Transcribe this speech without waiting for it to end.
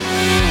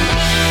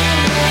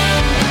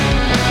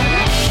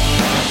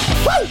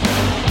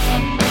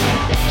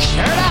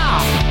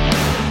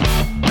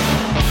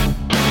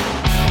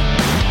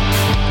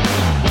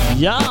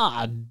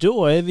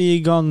Da vi I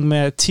gang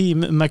med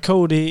Team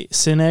McCody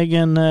sin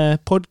egen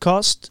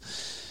podcast.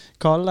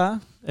 Kalle,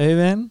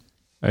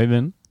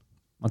 Øyvind,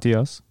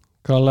 Mathias.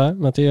 Kalle,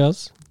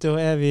 Mathias.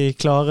 Da vi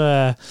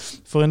klare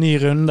for en ny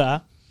runde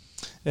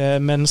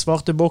med den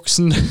svarte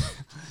boksen.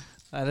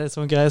 Nei, det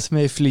sånn greier som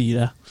I fly,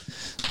 det.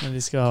 Men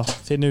vi skal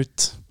finne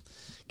ut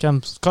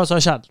hva som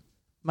har skjedd.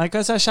 Men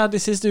hva som har skjedd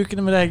de siste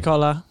ukene med deg,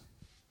 Kalle?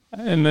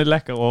 En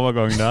lekker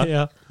overgang der.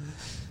 Ja.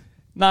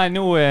 Nei,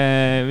 nå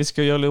vi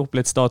skal gjøre opp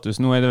litt status.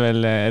 Nå det vel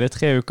det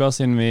 3 uker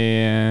siden vi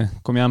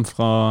kom hjem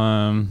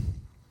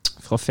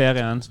fra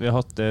ferien, så vi har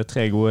hatt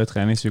 3 gode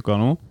treningsuker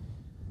nå.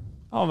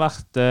 Det har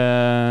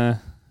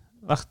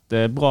vært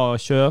bra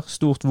kjør,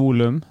 stort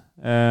volum.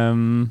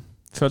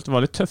 Følte det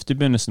var litt tøft I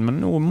begynnelsen, men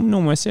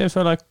nå må jeg si jeg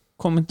føler jeg har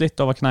kommet litt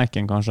over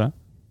kneiken kanskje.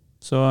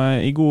 Så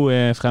I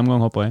god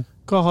fremgang håper jeg.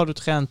 Hva har du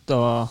trent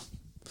da,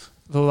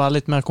 for å være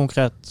litt mer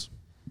konkret?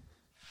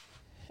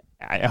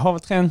 Jeg har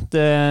trent,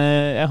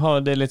 jeg har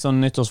det litt sånn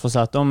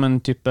nyttårsforsett om en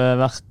type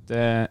vært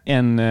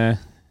en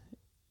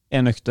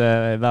økte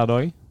hver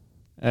dag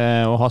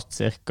og hatt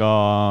cirka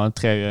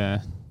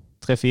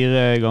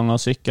 3-4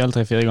 ganger sykkel,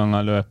 3-4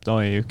 ganger løp da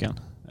I uken.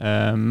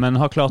 Men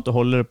har klart å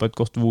holde det på et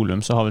godt volum,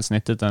 så har vel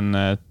snittet en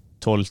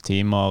 12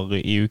 timer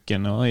I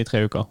uken og I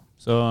 3 uker.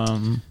 Så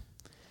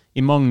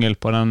I mangel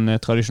på den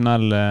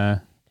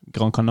tradisjonelle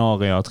Gran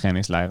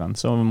Canaria-treningsleiren,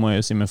 så må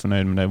jeg si meg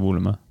fornøyd med det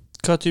volumet.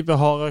 Hva type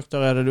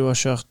hardøkter det du har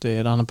kjørt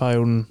I denne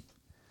perioden?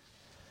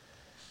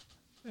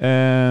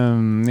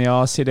 Ja,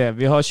 si det.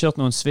 Vi har kjørt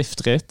noen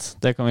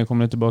Swift-ritt. Det kan vi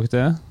komme litt tilbake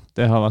til.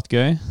 Det har vært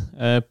gøy.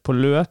 På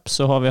løp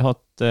så har vi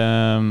hatt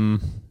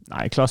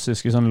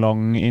klassiske sånn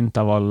lange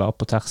intervaller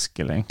på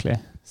terskel egentlig.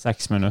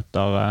 6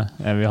 minutter.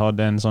 Vi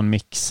hadde en sånn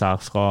mix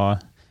her fra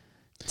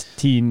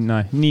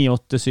 9,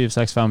 8, 7,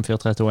 6, 5,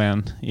 4, 3, 2,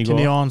 1 I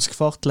går. Kenyansk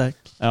fartlek.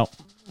 Ja.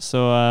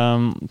 Så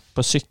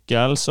på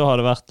sykkel så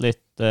har det vært litt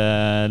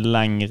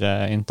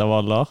lengre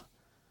intervaller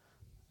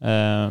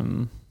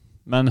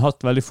men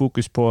hatt veldig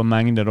fokus på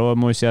mengde da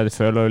må jeg si at jeg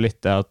føler jo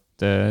litt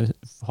at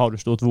har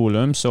du stort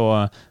volum så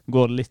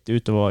går det litt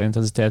utover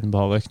intensiteten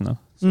på hardøktene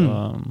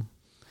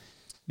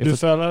Du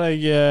føler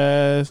deg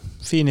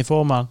fin I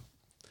formen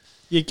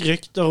gikk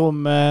rykter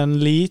om en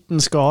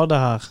liten skade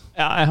her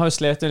Ja, jeg har jo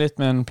slet litt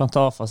med en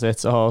plantarfasitt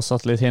som har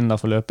satt litt hinder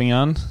for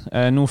løpingen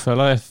nå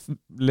føler jeg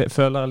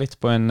litt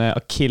på en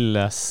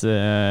Achilles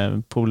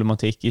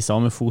problematikk I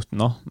samme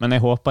foten da. Men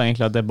jeg håper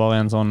egentlig at det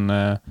bare en sånn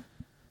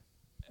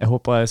jeg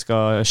håper jeg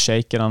skal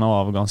shake den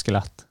av ganske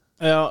lett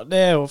Ja,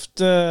 det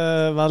ofte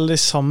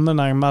veldig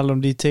sammenheng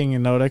mellom de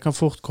tingene og det kan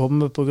fort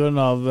komme på grunn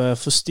av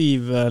for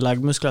stiv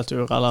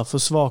leggmuskulatur eller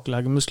for svak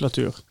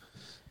leggmuskulatur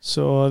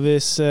Så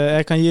hvis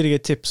jeg kan gi deg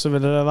et tips så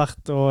ville det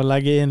vært å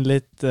legge inn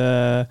litt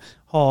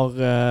hard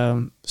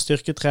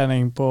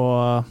styrketrening på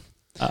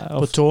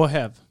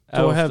tåhev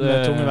Tåhev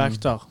med tunge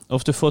vekter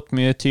Ofte fått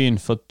mye tyn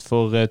for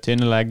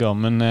tynne legger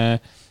Men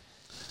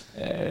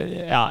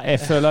jeg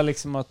føler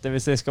liksom at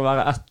hvis jeg skal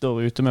være 1 år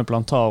ute med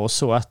plantar Og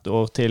så 1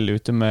 år til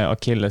ute med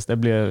Achilles Det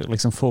blir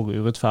liksom for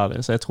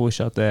urettferdig Så jeg tror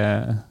ikke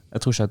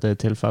at det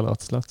tilfellet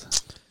rett og slett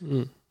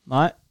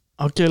Nei,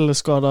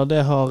 Achillesskader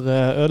det har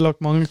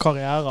ødelagt mange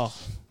karrierer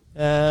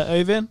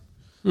Øyvind,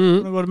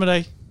 hvordan går det med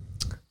deg?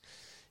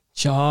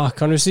 Ja,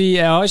 kan du si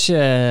Jeg har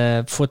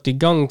ikke fått I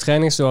gang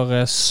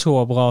treningsåret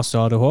så bra som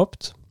jeg hadde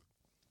håpet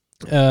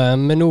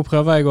Men nå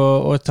prøver jeg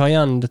å ta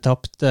igjen det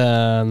tapte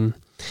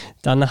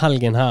denne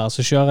helgen her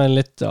Så kjører jeg en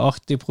litt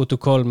artig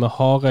protokoll med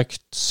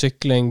hardøkt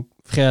sykling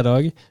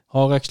fredag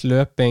Hardøkt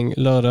løping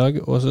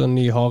lørdag Og så en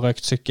ny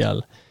hardøkt sykkel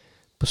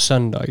på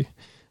søndag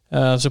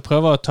Så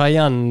prøver jeg å ta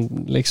igjen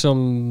liksom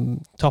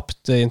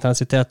tapt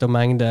intensitet og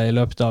mengde I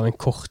løpet av en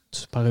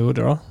kort periode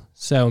da.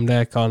 Se om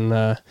det kan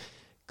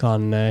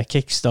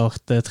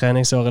kickstarte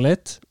treningsåret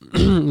litt.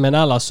 Men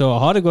ellers så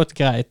har det gått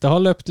greit. Jeg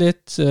har løpt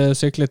litt,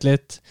 syklet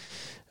litt,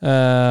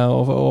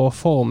 og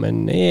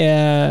formen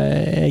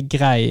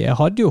grei. Jeg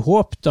hadde jo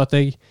håpet at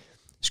jeg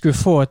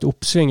skulle få et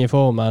oppsving I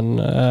formen.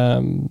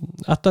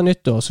 Etter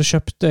nyttår så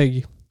kjøpte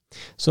jeg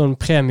sånn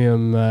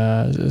premium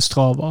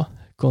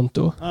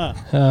Strava-konto.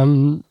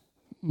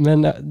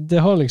 Men det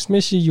har liksom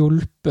ikke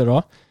hjulpet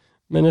da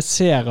men jeg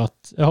ser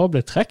at jeg har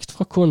blitt trekt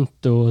fra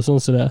konto og sånn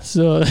som det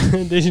så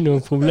det ikke noe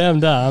problem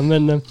der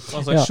men,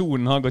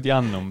 transaksjonen har gått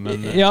gjennom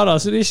men, ja da,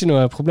 så det ikke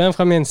noe problem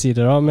fra min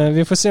side da men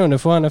vi får se om det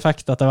får en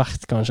effekt etter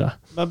hvert kanskje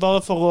men bare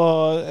for å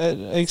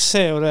jeg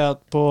ser jo det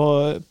at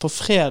på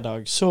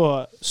fredag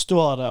så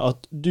står det at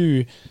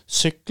du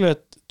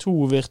syklet 2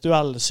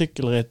 virtuelle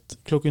sykkelritt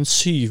klokken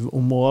 7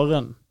 om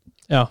morgenen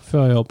Ja,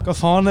 før jobb. Hva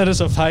faen det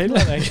som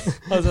feiler deg?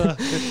 Altså.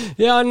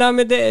 Ja, nei,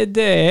 men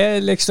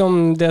det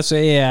liksom det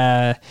som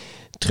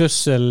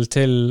trussel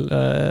til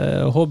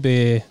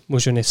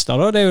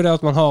hobbymosjonister da. Det jo det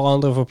at man har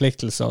andre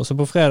forpliktelser. Så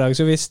på fredag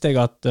så visste jeg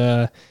at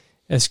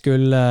jeg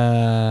skulle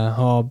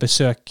ha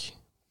besøk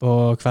på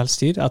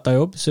kveldstid etter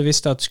jobb. Så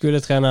visste jeg at jeg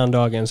skulle trene den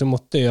dagen, så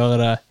måtte jeg gjøre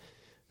det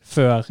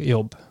før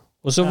jobb.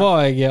 Og så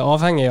var jeg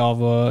avhengig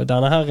av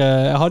denne her,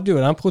 jeg hadde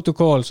jo den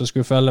protokollen som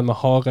skulle følge med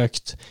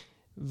hardøkt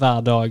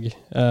hver dag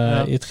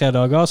i 3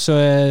 dager, så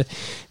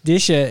det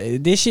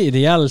er ikke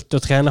ideelt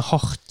å trene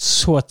hardt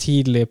så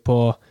tidlig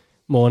på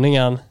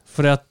morgenen,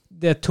 for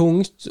det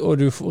tungt, og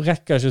du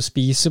rekker ikke å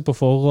spise på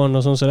forhånd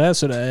og sånn som det,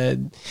 så det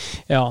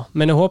ja,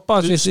 men jeg håper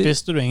at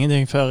Spiste du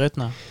ingenting før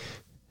ryttene?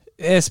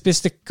 Jeg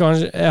spiste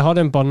kanskje, jeg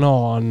hadde en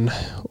banan,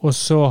 og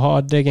så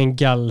hadde jeg en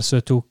gel som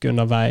jeg tok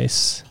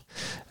underveis.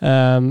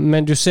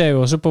 Men du ser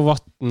jo også på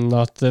vatten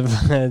at det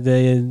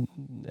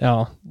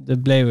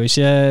ble jo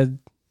ikke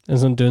en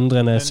sånn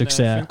dundrende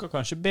suksess. Men det funker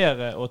kanskje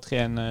bedre å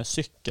trene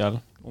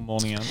sykkel om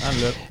morgenen enn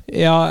løp?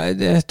 Ja,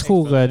 jeg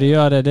tror det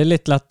gjør det. Det er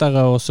litt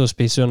lettere også å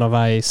spise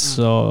underveis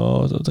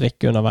og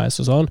drikke underveis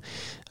og sånn.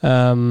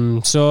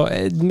 Så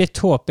mitt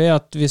håp er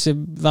at hvis jeg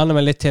venner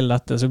meg litt til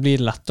dette, så blir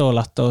det lettere og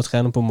lettere å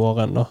trene på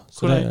morgenen. Da.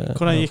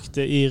 Hvordan gikk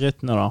det i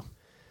rittene da?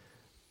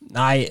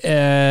 Nei,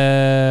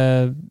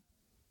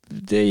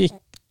 det gikk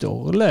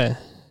dårlig.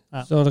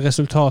 Så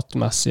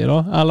resultatmessig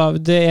da. Eller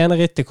det ene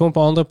rittet kom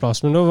på andre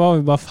plass, men da var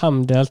vi bare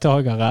 5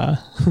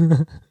 deltagere.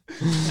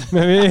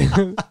 men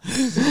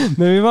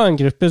vi var en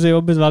gruppe som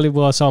jobbet veldig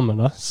bra sammen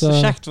da. Så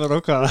kjekt for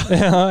dere.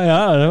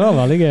 ja, det var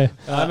veldig gøy.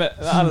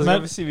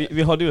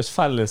 Vi hadde jo et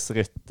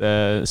fellesritt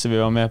som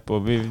vi var med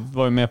på. Vi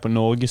var jo med på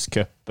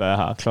Norgescup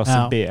her,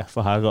 klasse B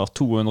for herrer,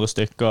 200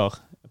 stykker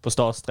på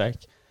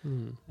startstrek.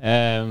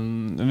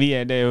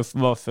 Det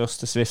var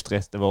første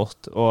Swift-rittet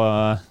vårt,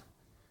 og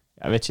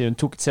jeg vet ikke, det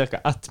tok cirka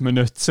 1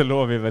 minutt, så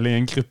lå vi vel i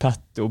en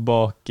gruppetto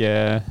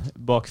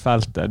bak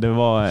feltet.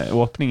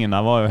 Åpningen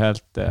der var jo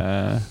helt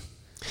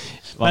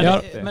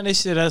men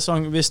ikke det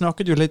sånn, vi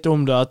snakket jo litt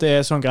om det, at det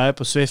er sånn greie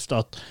på Swift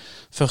at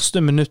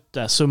første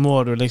minuttet så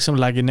må du liksom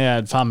legge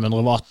ned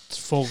 500 watt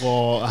for å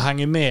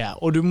henge med,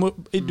 og du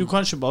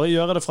kan ikke bare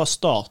gjøre det fra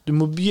start, du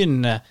må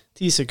begynne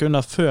 10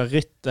 sekunder før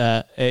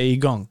rittet er i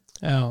gang.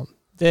 Ja,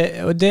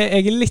 jeg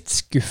er litt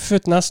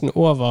skuffet nesten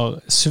over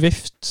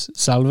Swift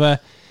selve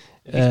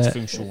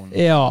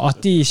at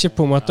de ikke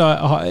på en måte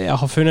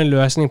har funnet en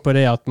løsning på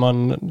det at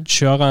man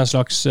kjører en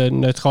slags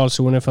neutral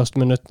zone i første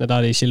minuttene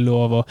der det ikke er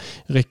lov å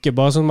rykke,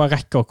 bare sånn at man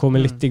rekker å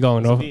komme litt i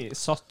gang da. Vi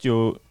satt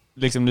jo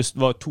liksom, det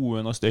var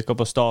 200 stykker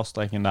på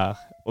startstreken der,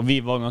 og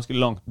vi var ganske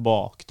langt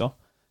bak da,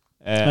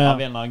 av en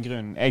eller annen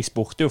grunn. Jeg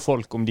spurte jo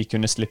folk om de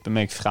kunne slippe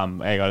meg frem,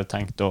 jeg hadde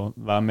tenkt å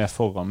være med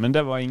foran, men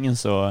det var ingen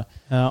som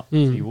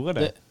gjorde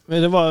det.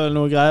 Det var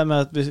noe greier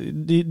med at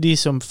de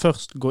som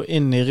først går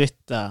inn i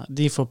rittet,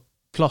 de får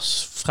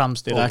plass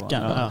fremst i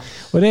rekken.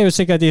 Og det er jo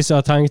sikkert de som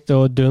har tenkt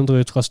å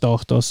dundre ut fra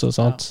start også,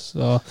 sant?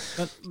 Så.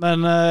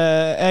 Men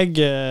jeg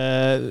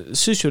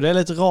synes jo det er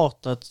litt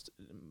rart at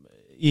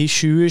i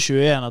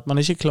 2021 at man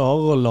ikke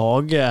klarer å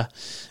lage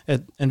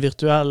en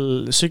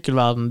virtuell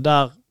sykkelverden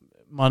der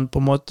man på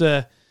en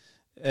måte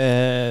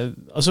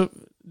altså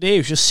det er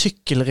jo ikke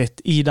sykkelritt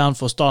i den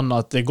forstand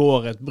at det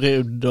går et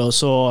brudd og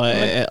så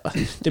det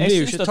blir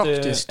jo ikke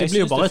taktisk, det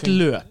blir jo bare et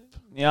løp.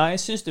 Ja,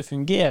 jeg synes det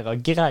fungerer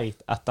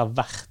greit etter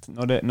hvert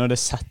når det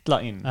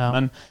settler inn,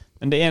 men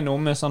det er noe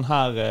med sånn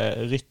her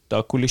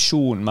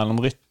kollisjon mellom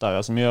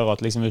ryttere som gjør at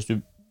liksom, hvis du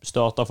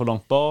starter for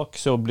langt bak,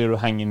 så blir du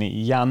hengende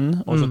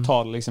igjen, og så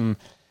tar det liksom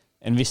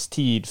en viss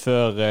tid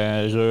før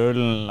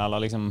rølen eller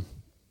liksom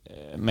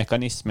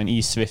mekanismen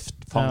i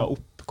Swift fanger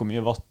opp hvor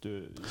mye watt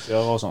du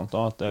kjører og sånt.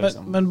 At det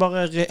liksom men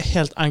bare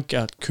helt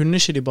enkelt, kunne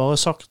ikke de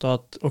bare sagt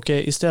at ok,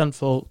 i stedet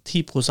for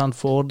 10%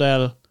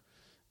 fordel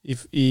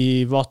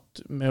i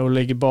watt med å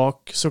ligge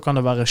bak, så kan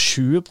det være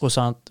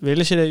 20%.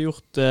 Ville ikke det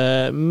gjort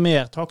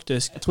mer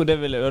taktisk? Jeg tror det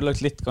ville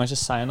ødelagt litt kanskje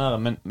senere,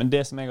 men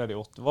det som jeg hadde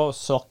gjort var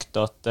sagt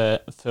at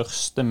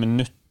første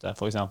minuttet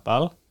for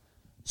eksempel,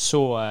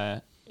 så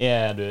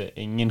er det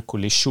ingen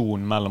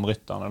kollisjon mellom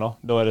rytterne da.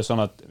 Da er det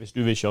sånn at hvis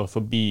du vil kjøre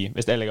forbi,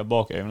 hvis jeg ligger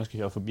bak Øyvind og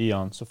skal kjøre forbi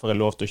han, så får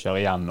jeg lov til å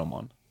kjøre gjennom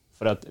han.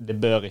 For det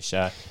bør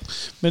ikke.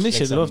 Men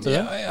ikke liksom, lov til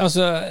det? Ja,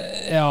 altså,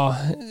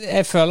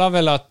 jeg føler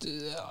vel at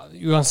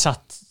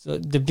uansett,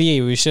 det blir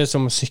jo ikke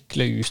som å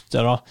sykle ute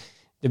da.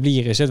 Det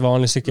blir ikke et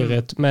vanlig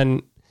sykkelritt, men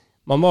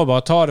man må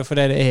bare ta det for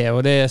det det er,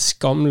 og det er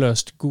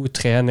skamløst god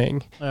trening.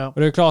 Og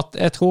det er klart,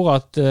 jeg tror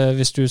at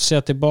hvis du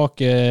ser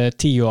tilbake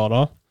 10 år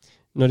da,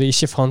 når det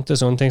ikke fantes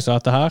sånne ting som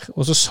dette her,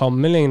 og så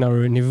sammenligner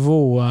du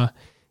nivået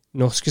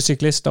norske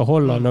syklister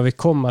holder når vi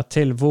kommer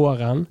til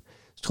våren,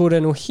 så tror jeg det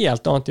er noe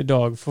helt annet i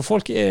dag, for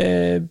folk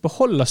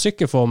beholder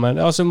sykkelformen.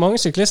 Altså mange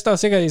syklister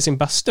er sikkert i sin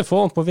beste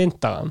form på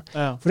vinteren,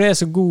 for det er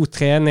så god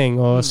trening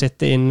å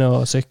sitte inne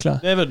og sykle.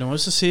 Det er vel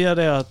noen som sier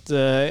det at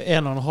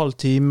 1,5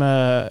 time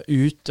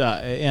ute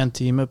er 1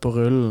 time på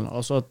rullen,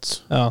 altså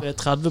at det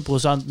er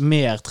 30%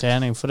 mer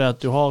trening, for det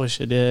at du har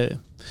ikke det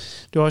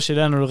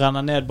når du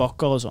renner ned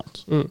bakker og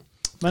sånt.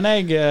 Men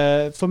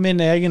for min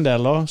egen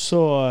del da,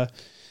 så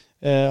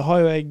har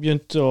jo jeg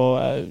begynt å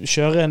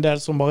kjøre en del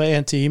som bare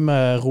 1 time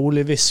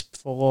rolig visp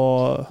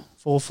for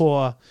å få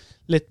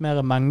litt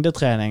mer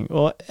mengdetrening.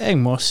 Og jeg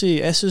må si,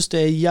 jeg synes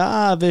det er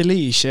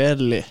jævlig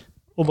kjedelig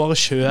å bare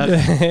kjøre.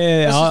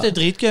 Jeg synes det er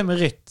dritgøy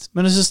med ritt,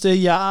 men jeg synes det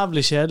er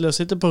jævlig kjedelig å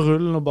sitte på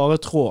rullen og bare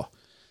trå.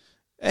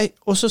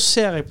 Og så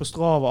ser jeg på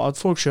Strava at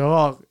folk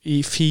kjører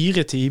i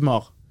 4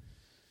 timer.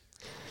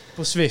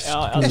 på Swift. Ja,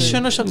 altså, jeg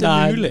skjønner ikke at det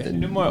er mulig.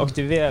 Du må jo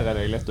aktivere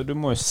deg litt, og du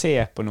må jo se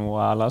på noe,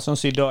 eller sånn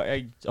som i dag,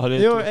 jeg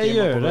hadde Jo, 2 jeg timer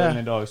gjør på det.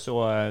 rullen i dag, så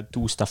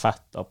 2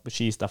 stafetter, på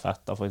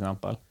skistafetter for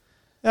eksempel.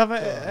 Ja,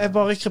 men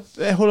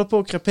jeg holder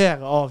på å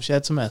krepere av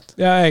kjedsomhet.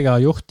 Ja, jeg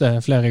har gjort det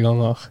flere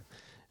ganger.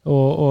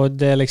 Og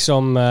det er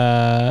liksom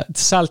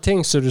selv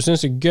ting som du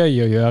synes er gøy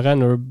å gjøre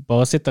når du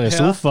bare sitter i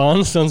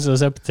sofaen, sånn som du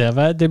ser på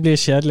TV, det blir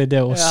kjedelig det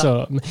også.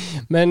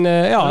 Men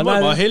ja, du må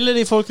bare hylle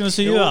de folkene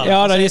som gjør det.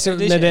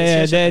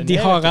 Ja, de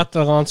har et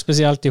eller annet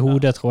spesielt i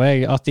hodet, tror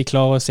jeg, at de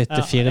klarer å sitte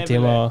 4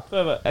 timer. Jeg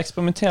prøver å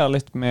eksperimentere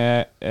litt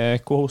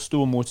med hvor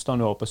stor motstand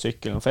du har på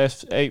sykkelen, for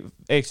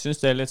jeg synes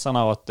det er litt sånn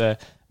her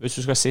at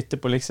hvis du skal sitte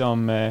på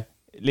liksom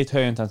litt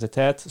høy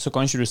intensitet, så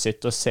kan ikke du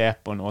sitte og se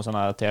på noen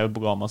sånne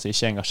TV-programmer som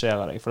ikke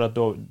engasjerer deg, for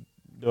da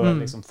er det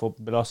liksom for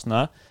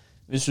belastende.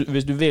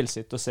 Hvis du vil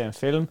sitte og se en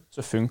film,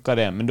 så funker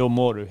det, men da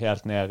må du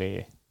helt ned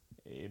i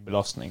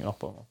belastningen da,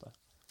 på en måte.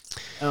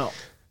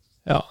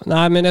 Ja,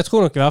 nei, men jeg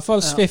tror nok i hvert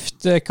fall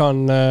Swift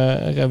kan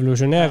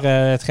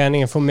revolusjonere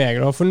treningen for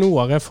meg, da, for nå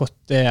har jeg fått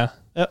det.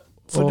 Ja,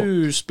 for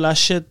du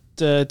splashet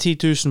 10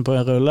 000 på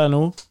en rulle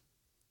nå?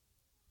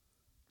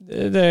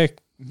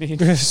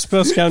 Det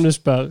spørs hvem du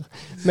spør.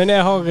 Men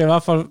jeg har i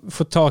hvert fall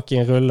fått tak i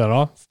en rulle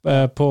da,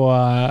 på,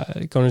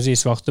 kan du si,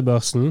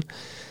 svartebørsen.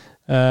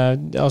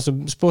 Altså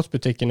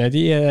sportsbutikkene,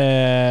 de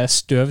er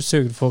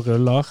støvsugd for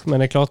ruller,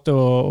 men jeg klarte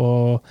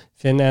å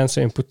finne en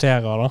som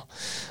importerer da.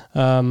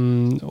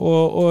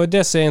 Og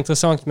det som er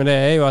interessant med det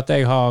er jo at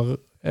jeg har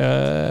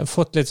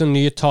fått litt sånn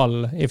nye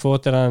tall i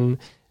forhold til den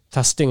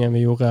testingen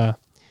vi gjorde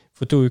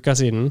for 2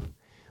 uker siden.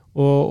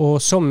 Og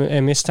som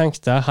jeg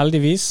mistenkte,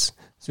 heldigvis,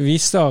 så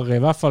viser i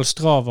hvert fall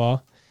Strava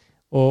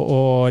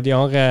og de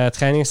andre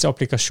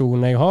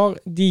treningsapplikasjonene jeg har,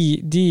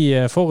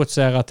 de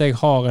forutser at jeg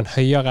har en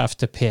høyere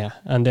FTP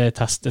enn det jeg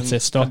testet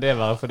sist. Kan det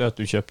være fordi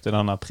at du kjøpte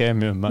denne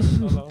premiumen?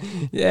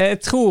 Jeg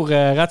tror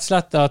rett og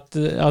slett at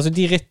altså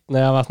de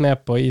rittene jeg har vært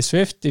med på i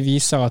Swift, de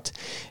viser at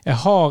jeg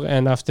har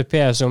en FTP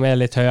som er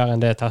litt høyere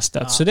enn det jeg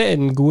testet. Så det er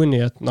den gode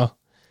nyheten da.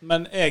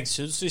 Men jeg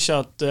synes ikke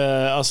at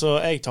altså,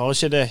 jeg tar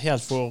ikke det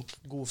helt for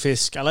god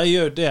fisk. Eller jeg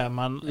gjør det,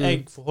 men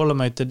jeg forholder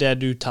meg til det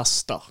du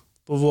tester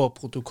på vår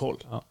protokoll.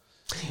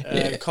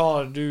 Hva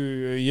du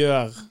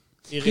gjør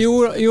i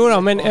Jo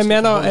da, men jeg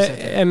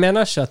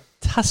mener ikke at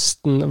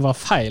testen var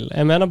feil.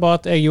 Jeg mener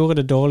bare at jeg gjorde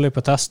det dårlig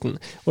på testen,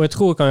 og jeg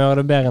tror jeg kan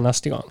gjøre det bedre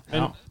neste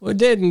gang. Og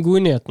det er den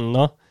gode nyheten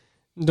da.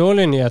 Den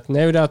dårlige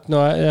nyheten er jo det at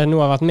når jeg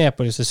nå har vært med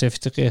på disse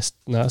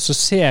Swift-ristene, så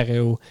ser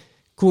jeg jo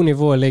hvor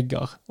nivået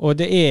ligger, og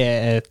det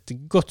er et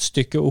godt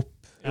stykke opp.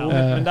 Ja,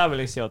 men der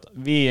vil jeg si at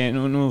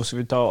nå skal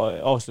vi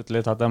avslutte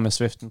litt dette med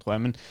Swiften, tror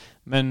jeg,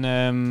 men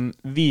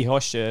vi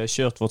har ikke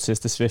kjørt vårt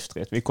siste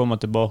Swift-ritt. Vi kommer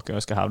tilbake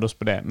og skal hevde oss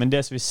på det. Men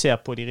det som vi ser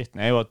på de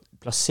rittene er jo at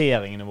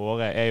plasseringene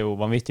våre er jo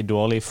vanvittig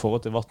dårlige i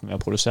forhold til vatten vi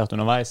har produsert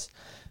underveis.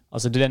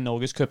 Altså det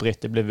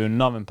Norgescup-rittet ble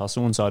vunnet av en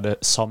person som hadde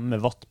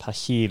samme watt per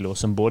kilo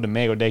som både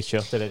meg og deg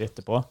kjørte det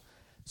rittet på.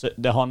 Så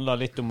det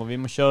handler litt om, og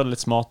vi må kjøre det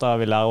litt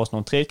smartere, vi lærer oss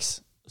noen triks,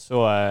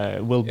 så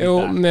will be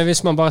back. Men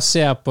hvis man bare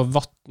ser på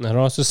vattnet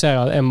da, så ser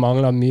jeg at jeg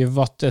mangler mye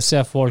vatt. Jeg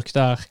ser folk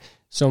der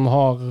som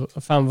har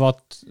 5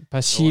 watt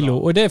per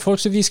kilo, og det er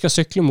folk som vi skal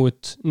sykle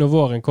mot når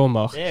våren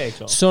kommer. Det er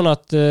klart. Sånn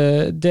at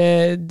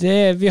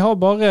vi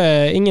har bare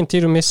ingen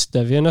tid å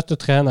miste. Vi er nødt til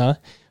å trene,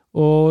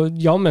 og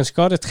jammen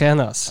skal det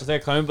trenes. Altså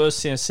jeg kan jo bare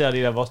si, jeg ser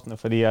de der vattene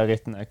for de her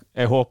rittene.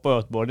 Jeg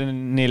håper at både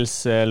Nils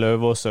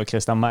Løvås og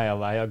Christian Meyer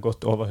veier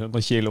godt over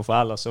 100 kilo, for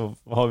ellers så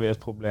har vi et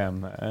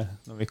problem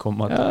når vi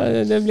kommer til.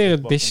 Ja, det blir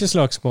et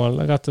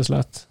bikkjeslagsmål, rett og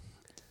slett.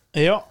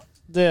 Ja,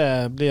 det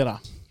blir det.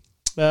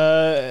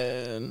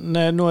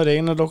 Nå er det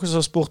ingen av dere som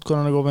har spurt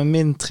hvordan det går med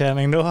min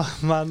trening da,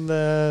 men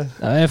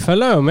jeg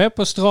følger jo med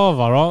på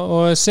Strava da,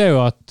 og jeg ser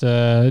jo at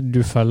du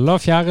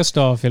følger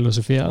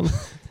Fjærestad-filosofien.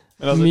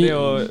 Men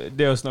altså,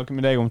 det å snakke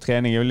med deg om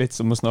trening er jo litt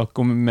som å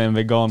snakke med en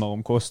veganer om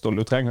kosthold.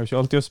 Du trenger jo ikke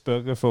alltid å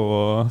spørre for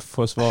å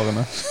få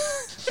svarene.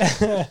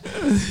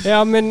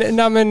 Ja, men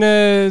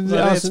det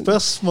er et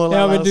spørsmål.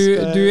 Ja, men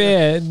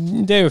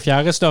det er jo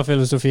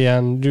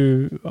Fjærestad-filosofien du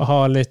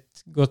har litt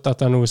godt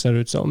etter nå, ser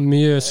det ut som.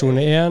 Mye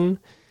zone 1,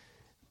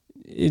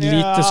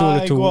 lite zone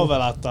 2. Jeg går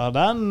vel etter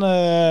den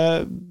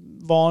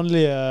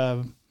vanlige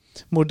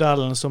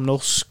modellen som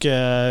norske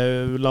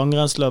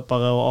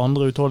langrennsløpere og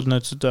andre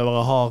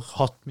utholdenhetsutøvere har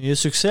hatt mye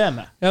suksess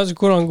med. Ja, så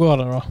hvordan går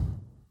det da?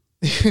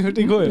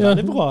 Det går jo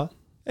veldig bra.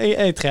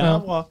 Jeg trener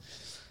bra.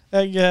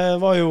 Jeg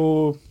var jo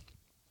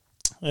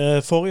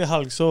forrige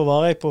helg så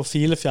var jeg på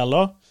Filefjell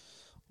da,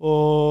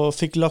 og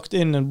fikk lagt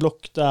inn en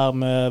blokk der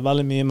med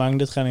veldig mye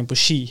mengdetrening på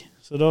ski.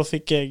 Så da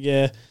fikk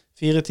jeg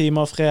 4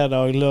 timer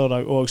fredag,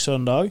 lørdag og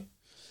søndag.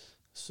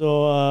 Så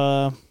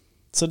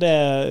det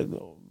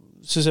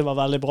synes jeg var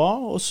veldig bra.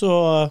 Og så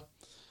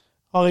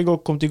har jeg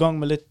også kommet i gang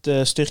med litt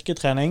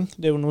styrketrening.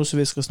 Det er jo noe som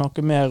vi skal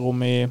snakke mer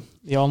om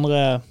i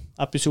andre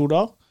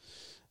episoder.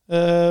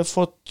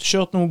 Fått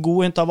kjørt noen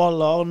gode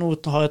intervaller. Nå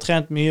har jeg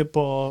trent mye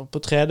på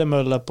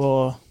tredemølle på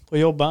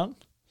jobben.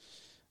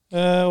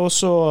 Og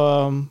så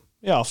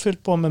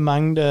fylt på med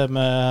mengde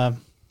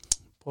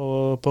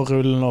på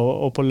rullen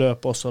og på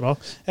løp også da.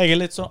 Jeg er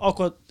litt sånn,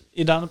 akkurat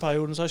i denne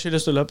perioden så har jeg ikke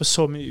lyst til å løpe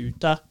så mye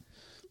ute.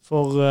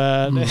 For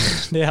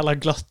det er heller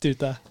glatt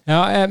ute.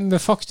 Ja, men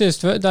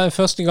faktisk, det er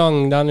første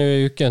gang denne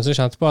uken så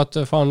kjente jeg på at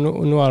faen,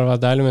 nå har det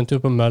vært deilig med en tur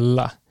på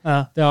mølle. Ja.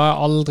 Det har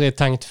jeg aldri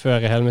tenkt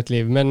før i hele mitt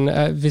liv. Men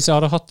hvis jeg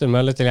hadde hatt en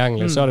mølle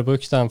tilgjengelig, så hadde jeg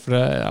brukt den, for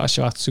det har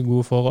ikke vært så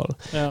gode forhold.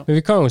 Ja. Men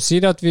vi kan jo si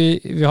det at vi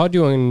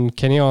hadde jo en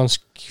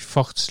kenyansk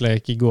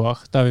fartslek i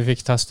går, der vi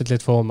fikk testet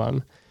litt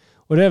formen.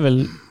 Og det er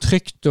vel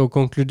trygt å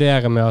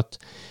konkludere med at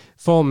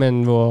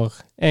formen vår,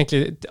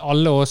 egentlig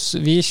alle oss,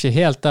 vi er ikke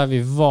helt der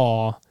vi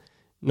var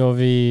når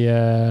vi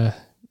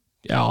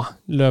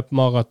løp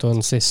maraton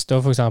sist, da,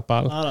 for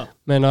eksempel. Ja,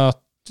 men at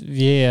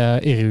vi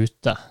er i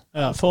rute.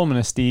 Ja, formen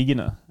er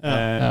stigende.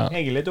 Jeg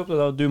er litt opptatt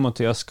av at du,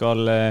 Mathias,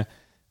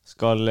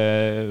 skal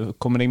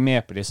komme deg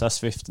med på disse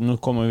Swift. Nå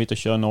kommer vi til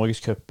å kjøre Norges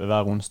Cup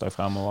hver onsdag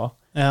fremover.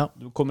 Ja.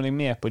 Du kommer deg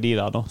med på de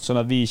der, da,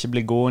 sånn at vi ikke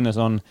blir gående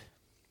sånn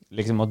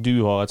liksom at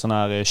du har et sånn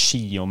her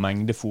ski- og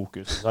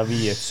mengdefokus, så har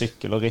vi et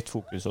sykkel- og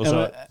rittfokus, og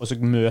så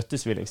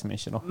møtes vi liksom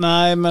ikke, da.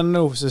 Nei, men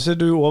nå synes jeg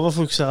du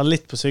overfokuserer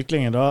litt på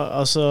syklingen, da.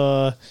 Altså,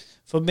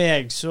 for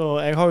meg så,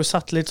 jeg har jo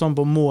sett litt sånn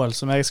på mål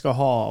som jeg skal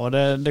ha, og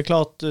det er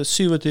klart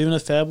 27.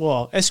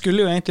 februar. Jeg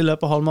skulle jo egentlig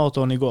løpe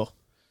halvmaraton i går,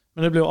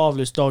 men det ble jo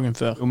avlyst dagen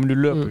før. Jo, men du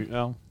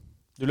løper,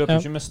 du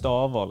løper ikke med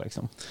staver,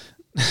 liksom.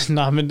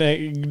 Nei, men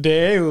det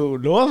er jo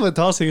lov å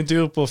ta seg en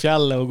tur på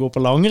fjellet og gå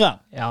på langrenn.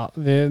 Ja,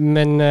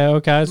 men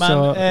ok, så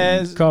hva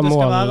det skal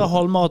være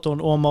halvmaraton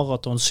og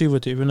maraton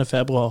 27.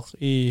 februar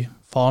i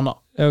Fana.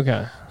 Ok.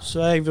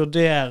 Så jeg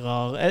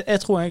vurderer,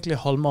 jeg tror egentlig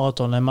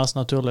halvmaraton er mest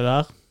naturlig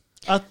der.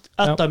 Et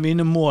av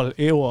mine mål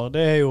i år,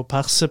 det er jo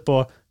perse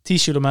på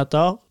 10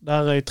 kilometer,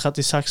 der er jeg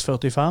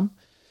 36,45.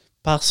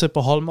 Perse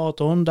på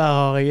halvmaraton, der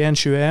har jeg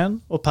 1,21,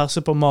 og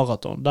perse på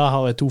maraton, der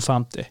har jeg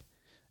 2,50.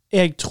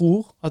 Jeg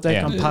tror at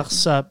jeg kan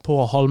perse på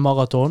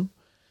halvmaraton.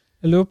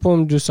 Jeg lurer på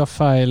om du sa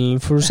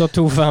feil, for du sa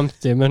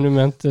 2,50, men du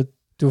mente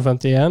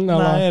 2,51, eller?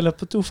 Nei, jeg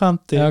løper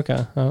 2,50. Ja,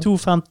 okay, ja.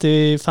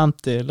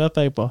 2,50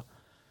 løper jeg på.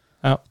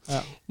 Ja.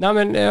 Nei,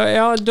 men da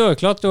er det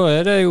klart, da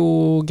er det jo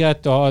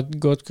greit å ha et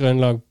godt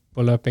grunnlag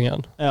på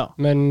løpingen. Ja.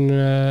 Men,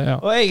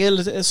 Og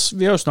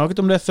vi har jo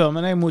snakket om det før,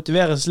 men jeg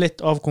motiveres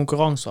litt av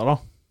konkurranser,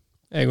 da.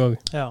 Jeg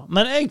også. Ja,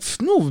 men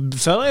nå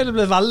føler jeg det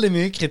ble veldig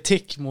mye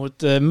kritikk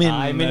mot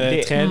min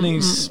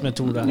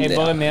treningsmetode. Jeg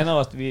bare mener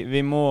at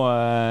vi må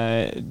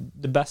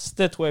det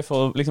beste, tror jeg,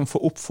 for å liksom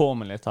få opp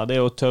formen litt her, det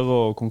er å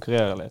tørre å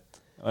konkurrere litt.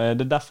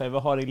 Det er derfor jeg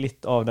vil ha deg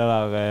litt av det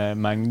der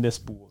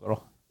mengdesporet,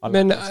 da.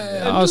 Men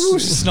nå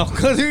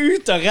snakker du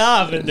ut av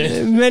ræven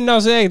din. Men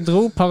altså, jeg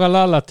dro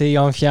paralleller til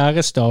Jan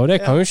Fjærestad, og det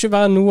kan jo ikke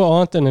være noe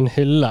annet enn en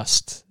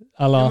hyllest.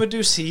 Eller? Ja, men du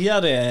sier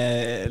det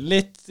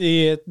litt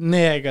i et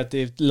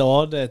negativt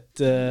ladet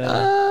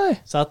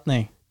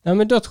setning. Ja,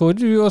 men da tror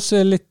du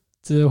også er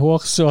litt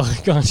hårsår,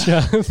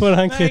 kanskje, på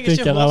den kritikken. Nei, jeg er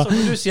ikke hårsår,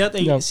 men du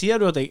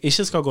sier du at jeg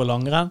ikke skal gå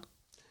langrenn?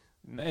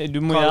 Nei, du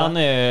må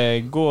gjerne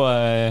gå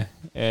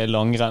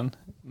langrenn.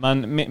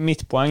 Men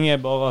mitt poeng er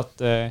bare at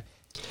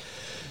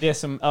det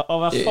som,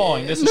 av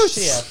erfaring, det som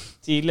skjer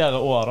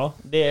tidligere år,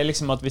 da, det er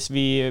liksom at hvis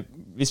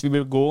vi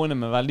blir gående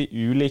med veldig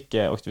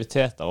ulike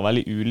aktiviteter og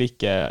veldig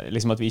ulike,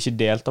 liksom at vi ikke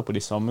deltar på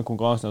de samme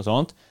konkurransene og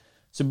sånt,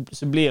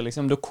 så blir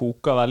liksom, da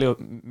koker veldig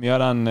mye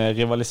av den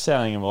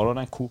rivaliseringen vår, og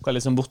den koker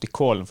liksom bort i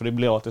kålen, for det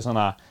blir alltid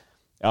sånn her,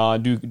 ja,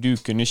 du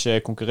kunne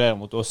ikke konkurrere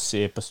mot oss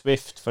på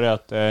Swift, fordi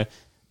at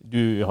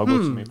du har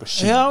gått så mye på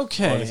ski. Ja, ok.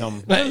 Liksom.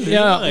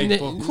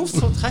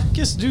 Hvorfor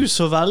trekkes du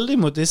så veldig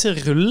mot disse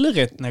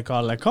rullerittene,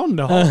 Kalle? Kan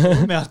det ha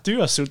med at du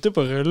har suttet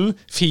på rullen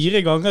 4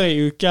 ganger i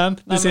uken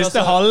det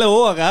siste halve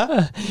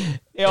året?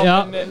 Ja,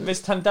 men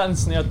hvis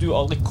tendensen er at du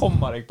aldri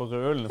kommer deg på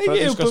rullen for at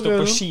du skal stå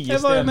på ski i stedet.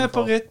 Jeg var jo med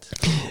på ritt.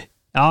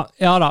 Ja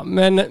da,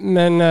 men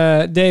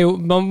det er jo,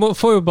 man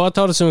får jo bare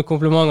ta det som en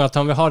kompliment at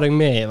han vil ha deg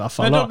med i hvert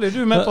fall. Men da blir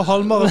du med på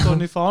halvmaraton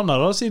i Fana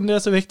da, siden det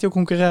er så viktig å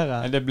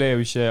konkurrere. Det ble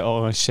jo ikke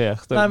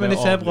arrangert. Nei, men i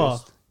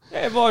februar.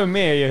 Jeg var jo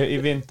med i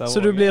vinter.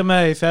 Så du blir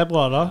med i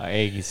februar da? Ja,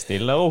 jeg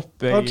stiller opp.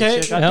 Ok,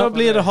 da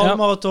blir det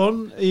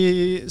halvmaraton i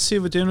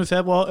 27.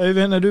 februar.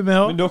 Øyvind, er du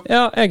med også?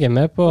 Ja, jeg er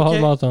med på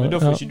halvmaraton. Men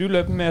da får ikke du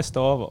løpe med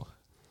staver.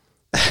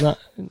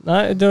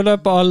 Nei, da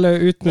løper alle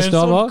uten staver. Med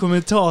en sånn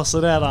kommentar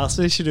så det der,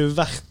 så er ikke du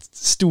verdt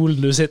stolen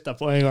du sitter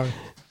på en gang.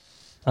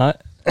 Nei,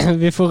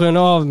 vi får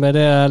runde av med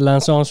det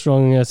Lance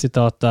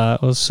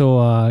Armstrong-sitatet, og så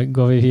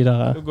går vi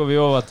videre. Da går vi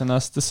over til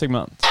neste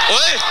segment.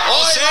 Oi, hva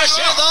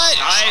skjer der?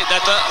 Nei,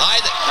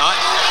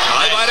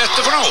 hva er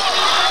dette for noe?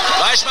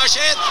 Hva er det som har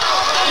skjedd?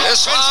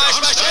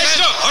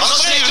 Han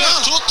stivna!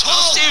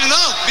 Totalt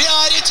stivna! Vi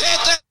er i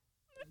tete!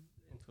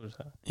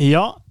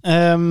 Ja,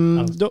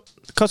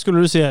 hva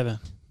skulle du si, Eivind?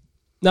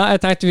 Nei,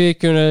 jeg tenkte vi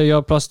kunne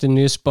gjøre plass til den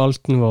nye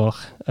spalten vår.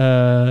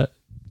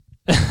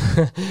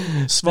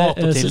 Svar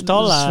på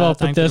tiltale. Svar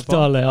på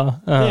tiltale, ja.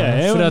 Det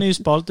er jo en ny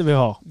spalte vi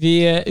har. Vi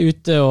er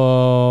ute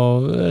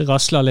og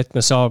rasler litt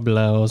med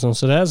sablet og sånn,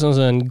 så det er sånn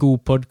som en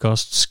god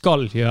podcast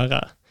skal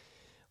gjøre.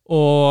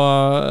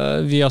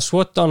 Og vi har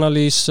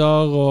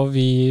SWOT-analyser, og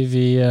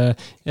vi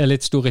er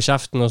litt store i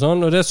kjeften og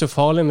sånn, og det er så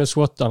farlig med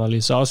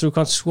SWOT-analyser. Altså du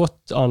kan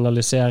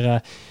SWOT-analysere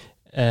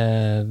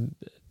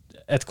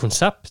et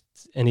konsept,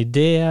 en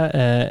idé,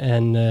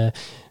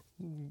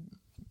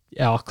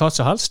 hva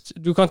som helst.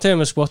 Du kan til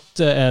og med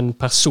spotte en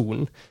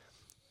person.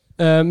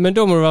 Men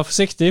da må du være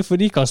forsiktig, for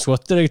de kan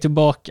spotte deg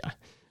tilbake.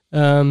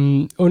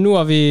 Og nå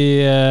har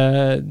vi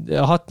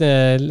hatt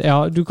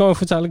du kan jo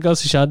fortelle hva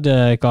som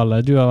skjedde,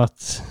 Kalle. Du har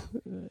vært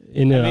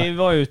inne der. Vi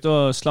var ute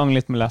og slang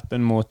litt med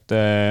leppen mot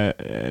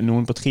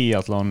noen på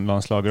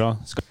triathlon-landslaget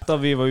da.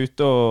 Vi var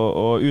ute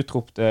og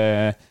utropte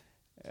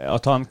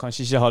at han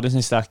kanskje ikke hadde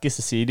sin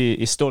sterkeste side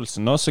i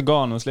Stolsen da, så ga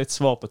han oss litt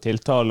svar på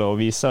tiltale og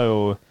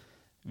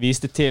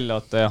viste til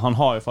at han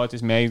har jo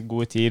faktisk meget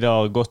gode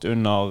tider, gått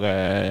under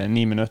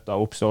 9 minutter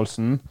opp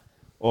Stolsen,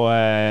 og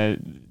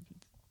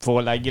for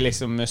å legge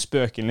liksom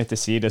spøken litt til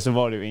side, så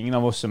var det jo ingen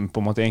av oss som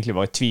på en måte egentlig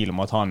var i tvil om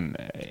at han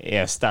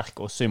sterk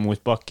også i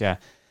motbakke.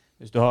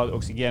 Hvis du har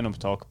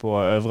oksygenopptak på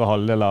øvre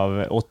halvdel av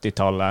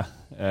 80-tallet,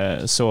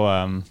 så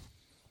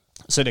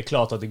er det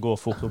klart at det går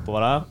fort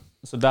oppover der.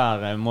 Så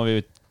der må vi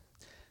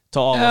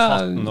ta av oss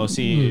hatten og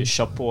si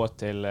chapeau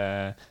til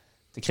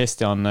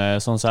Christian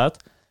sånn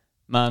sett.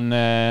 Men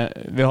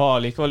vi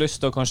har likevel lyst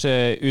til å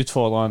kanskje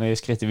utfordre han i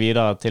skrittet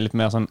videre til litt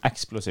mer sånn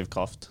eksplosiv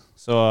kraft.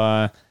 Så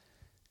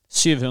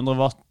 700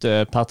 watt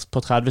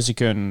på 30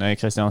 sekunder,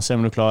 Christian. Se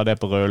om du klarer det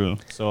på rullen,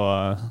 så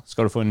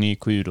skal du få en ny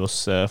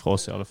kudos fra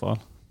oss i alle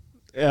fall.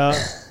 Ja.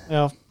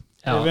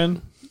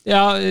 Eivind?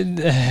 Ja,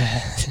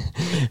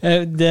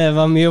 det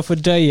var mye å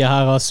fordøye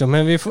her, altså.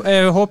 Men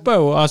jeg håper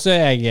jo, altså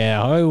jeg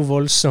har jo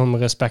voldsom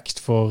respekt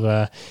for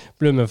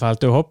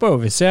Blummenfelt. Jeg håper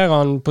jo vi ser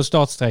han på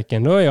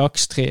startstreken da i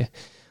aks 3,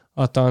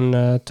 at han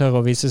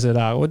tør å vise seg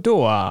der. Og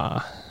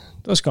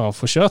da skal han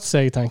få kjørt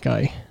seg,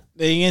 tenker jeg.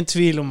 Det er ingen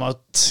tvil om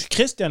at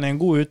Christian er en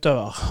god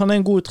utøver. Han er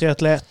en god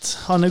triatlet.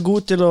 Han er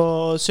god til å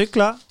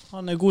sykle,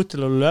 han er god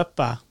til å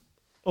løpe,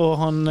 og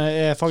han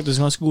er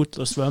faktisk ganske god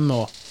til å svømme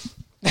også.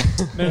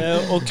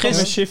 Og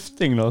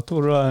skifting da,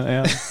 tror du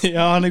det?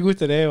 Ja, han er god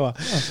til det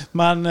også.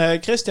 Men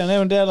Christian er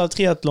jo en del av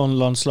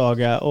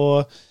triathlon-landslaget,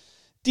 og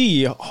de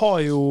har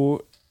jo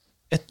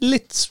et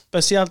litt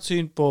spesielt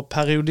syn på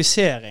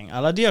periodisering,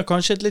 eller de har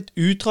kanskje et litt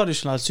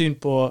utradisjonelt syn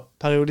på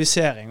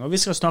periodisering, og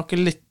vi skal snakke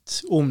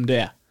litt om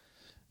det.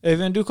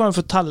 Øyvind, du kan jo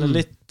fortelle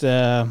litt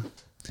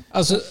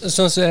Altså,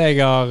 sånn som jeg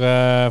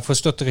har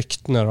forstått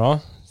ryktene da,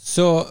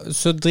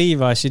 så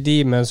driver ikke de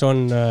med en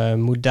sånn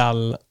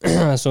modell,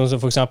 sånn som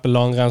for eksempel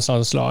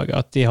langrennslandslag,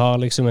 at de har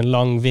liksom en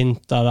lang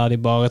vinter der de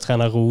bare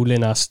trener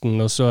rolig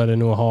nesten, og så er det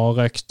noen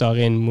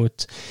hardøkter inn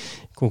mot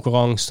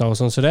konkurranser og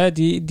sånn. Så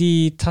de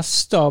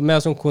tester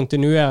mer sånn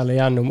kontinuerlig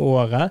gjennom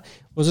året,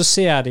 og så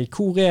ser de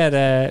hvor er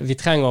det vi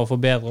trenger å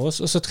forbedre oss,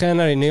 og så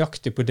trener de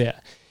nøyaktig på det.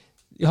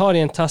 Har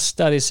de en test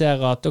der de ser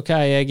at ok,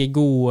 jeg er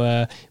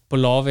god på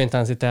lave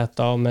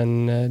intensiteter,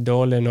 men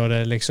dårlig når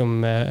det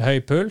liksom høy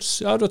puls,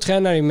 ja, da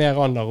trener de mer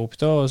anerob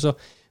da, og så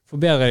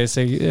forbedrer de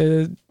seg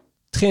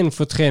trinn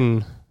for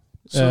trinn.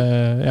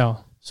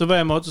 Så på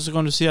en måte så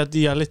kan du si at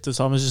de har litt det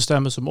samme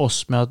systemet som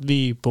oss, med at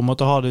vi på en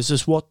måte har disse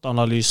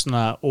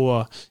SWOT-analysene,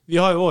 og vi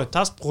har jo også et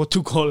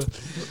testprotokoll.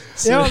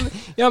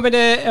 Ja, men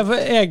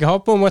jeg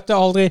har på en måte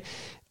aldri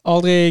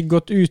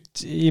gått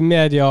ut i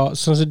media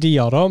sånn som de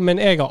har da,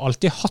 men jeg har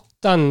alltid hatt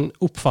den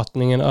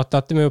oppfatningen at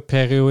dette med å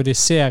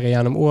periodisere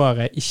gjennom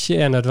året ikke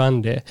er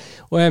nødvendig.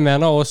 Og jeg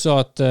mener også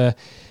at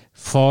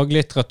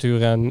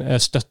faglitteraturen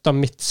støtter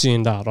mitt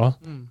syn der da.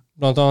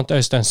 Blant annet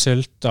Øystein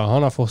Sylta,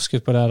 han har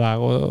forsket på det der,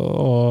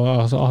 og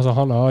altså,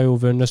 han har jo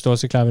vunnet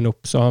Ståsekleven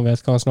opp, så han vet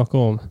hva han snakker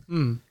om.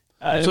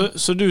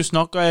 Så du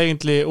snakker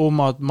egentlig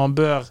om at man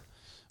bør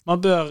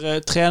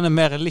trene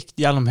mer likt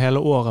gjennom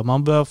hele året.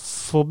 Man bør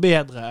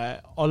forbedre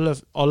alle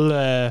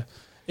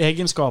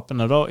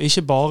egenskapene da,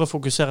 ikke bare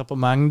fokusere på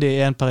mengde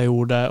i en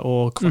periode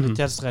og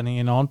kvalitetstrening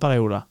i en annen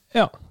periode.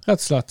 Ja,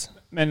 rett og slett.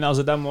 Men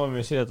altså, der må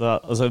vi si at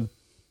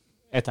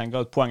jeg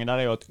tenker at poenget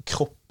der er jo at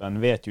kroppen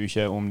vet jo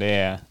ikke om det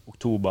er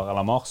oktober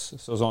eller mars,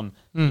 så sånn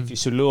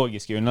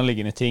fysiologiske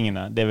underliggende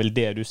tingene, det er vel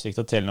det du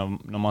sikter til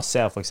når man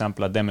ser for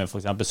eksempel at det med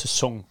for eksempel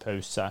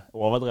sesongpause,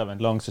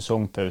 overdrevet lang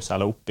sesongpause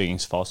eller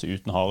oppbyggingsfase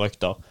uten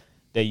hardøkter,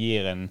 det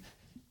gir en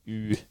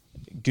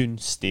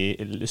ugunstig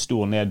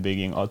stor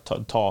nedbygging av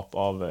tap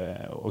av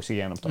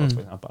oksygenopptak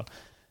for eksempel.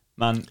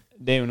 Men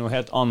det er jo noe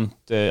helt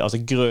annet,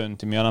 altså grunnen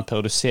til mye av den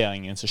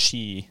periodiseringen som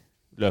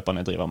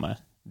skiløperne driver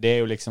med, det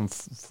er jo liksom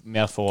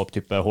mer for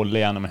å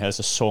holde gjennom en hel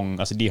sesong.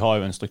 Altså de har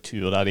jo en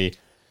struktur der de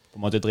på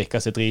en måte drikker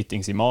seg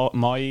dritings i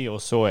mai, og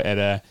så er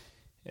det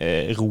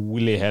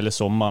rolig hele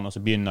sommeren, og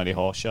så begynner de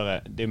hardkjøre.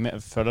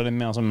 Jeg føler det er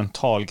mer en sånn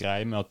mental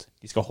greie med at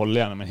de skal holde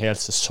gjennom en hel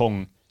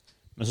sesong,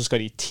 men så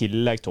skal de i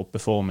tillegg toppe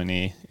formen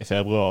i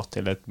februar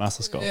til et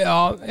mesterskap.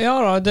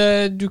 Ja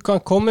da, du kan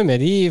komme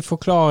med de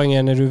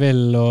forklaringene du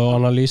vil og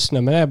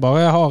analysene, men jeg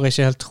har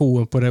ikke helt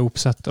troen på det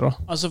oppsettet da.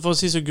 Altså for å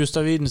si som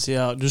Gustav Widen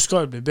sier, du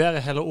skal jo bli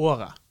bedre hele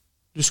året.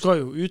 Du skal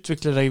jo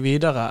utvikle deg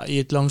videre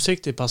i et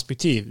langsiktig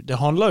perspektiv. Det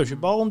handler jo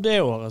ikke bare om det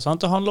året, sant?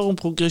 Det handler om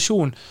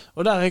progresjon,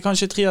 og der er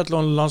kanskje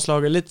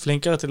triathlon-landslaget litt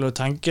flinkere til å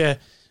tenke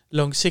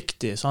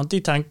langsiktig, sant? De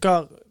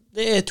tenker,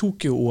 det er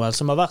Tokyo-OL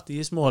som har vært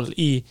ismål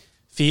i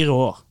 4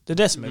 år. Det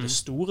er det som er det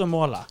store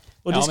målet.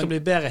 Og de skal bli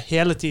bedre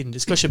hele tiden. De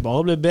skal ikke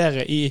bare bli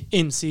bedre i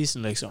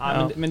in-season, liksom.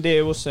 Nei, men det er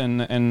jo også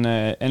en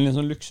litt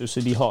sånn luksus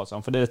de har,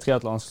 sånn, for det er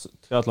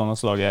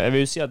triathlonlandslaget. Jeg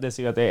vil jo si at det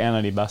sikkert er en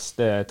av de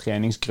beste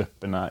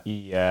treningsgruppene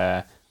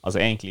altså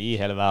egentlig i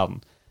hele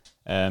verden,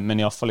 men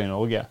i hvert fall i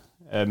Norge.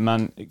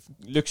 Men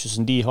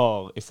luksusen de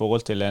har i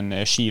forhold til en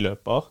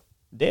skiløper,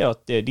 det er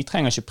at de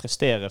trenger ikke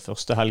prestere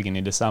første helgen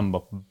i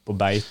desember på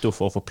Beito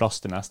for å få plass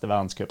til neste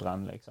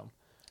verdenscuprenn, liksom.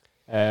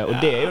 Og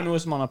det er jo noe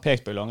som man har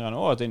pekt på i langrenn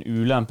også, at det er en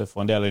ulempe for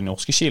en del av de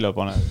norske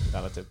skiløperne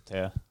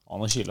til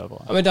andre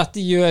skiløpere. Ja, men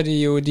dette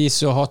gjør de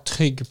som har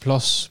trygg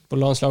plass på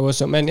landslaget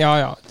også. Men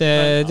det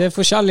er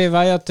forskjellige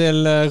veier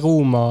til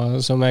Roma,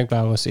 som jeg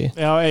pleier å si.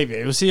 Ja, jeg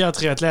vil jo si at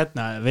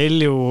triatletene vil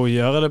jo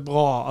gjøre det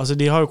bra. Altså,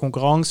 de har jo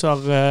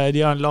konkurranser,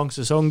 de har en lang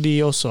sesong, de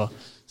også.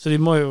 Så de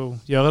må jo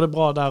gjøre det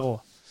bra der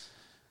også.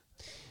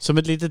 Som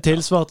et lite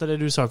tilsvar til det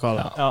du sa,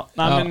 Kalle.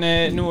 Men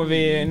nå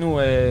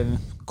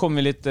kom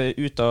vi litt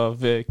ut av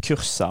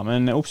kurset,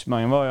 men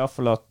oppsummeringen var i hvert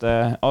fall at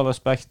all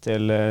respekt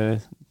til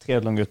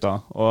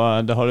triathlon-gutter,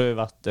 og det hadde jo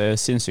vært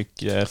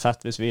sinnssykt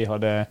fett hvis vi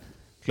hadde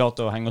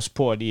klart å henge oss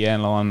på de en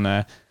eller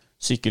annen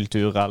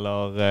sykkeltur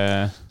eller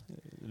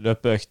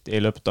løpeøkt i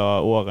løpet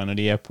av året når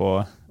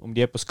om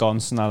de er på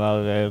Skansen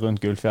eller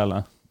rundt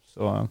Gullfjellet.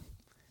 Så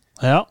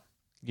ja.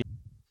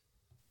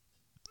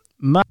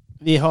 Men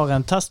vi har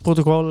en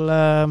testprotokoll,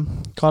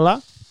 Kalle,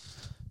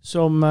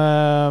 som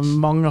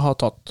mange har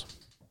tatt.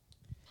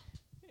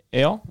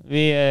 Ja,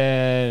 vi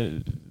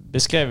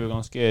beskrev jo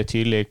ganske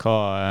tydelig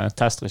hva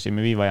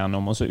testregimet vi var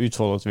gjennom, og så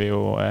utfordret vi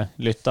jo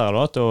lyttere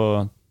da, til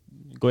å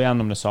gå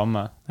gjennom det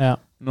samme. Ja.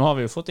 Nå har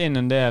vi jo fått inn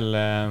en del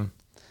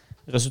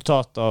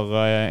resultater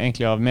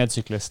egentlig av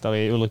medsyklister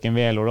i Ulriken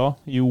Velo da,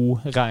 Jo,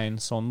 Rein,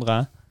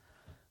 Sondre.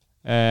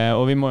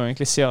 Og vi må jo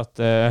egentlig si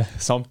at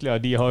samtlige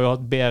av de har jo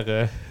hatt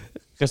bedre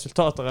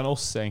resultater enn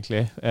oss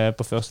egentlig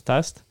på første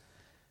test.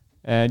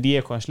 De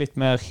er kanskje litt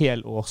mer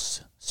helårs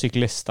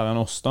syklister enn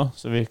oss da,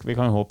 så vi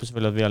kan jo håpe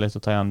selvfølgelig at vi har litt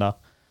å ta igjen der.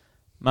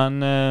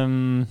 Men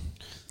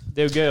det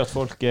er jo gøy at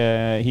folk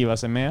hiver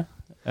seg med.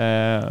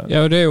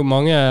 Ja, og det er jo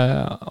mange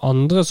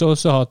andre som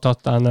også har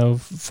tatt denne,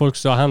 folk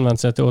som har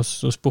henvendt seg til oss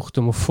og spurt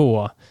om å få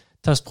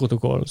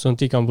testprotokoll, sånn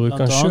at de kan bruke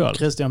den selv.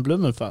 Christian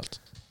Blummenfelt.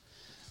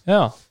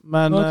 Ja.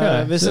 Men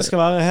hvis jeg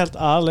skal være helt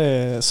ærlig,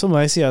 så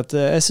må jeg si at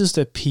jeg synes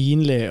det er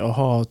pinlig å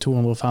ha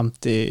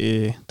 250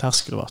 i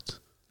terskelwatt.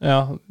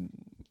 Ja,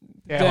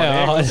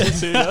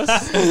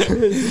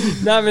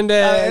 Nei, men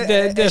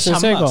det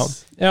synes jeg om.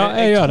 Ja,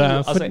 jeg gjør det.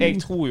 Altså,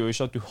 jeg tror jo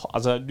ikke at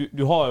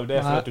du har jo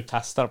det fordi at du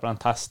tester det på den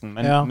testen,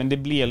 men det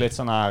blir litt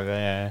sånn her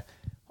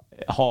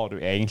har du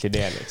egentlig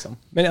det, liksom?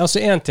 Men altså,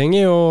 en ting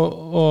er jo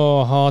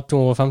å ha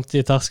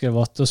 250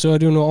 terskelwatt, og så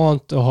er det jo noe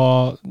annet å ha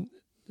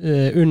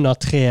under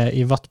 3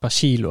 i watt per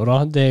kilo,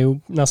 da. Det er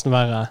jo nesten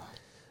verre.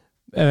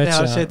 Det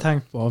har ikke jeg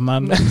tenkt på,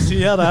 men når du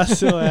sier det,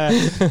 så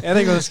er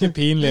det ganske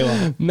pinlig.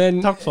 Men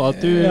takk for at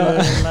du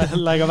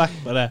legger vekt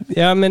på det.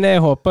 Ja, men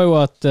jeg håper jo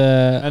at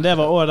Men det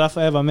var også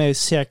derfor jeg var med i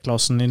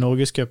C-klassen i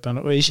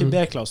Norgescupen, og ikke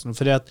B-klassen,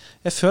 fordi at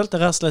jeg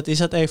følte rett og slett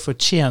ikke at jeg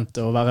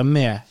fortjente å være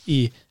med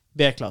i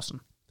B-klassen.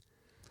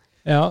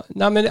 Ja,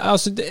 nei, men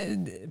altså det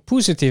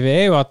positive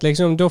er jo at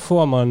liksom, da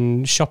får man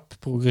kjapp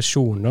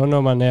progresjon da,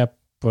 når man er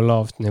på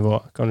lavt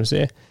nivå, kan du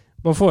si.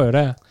 Man får jo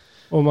det.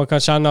 Og man kan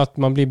kjenne at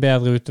man blir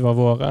bedre utover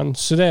våren.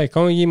 Så det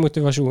kan jo gi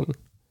motivasjon.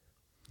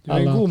 Du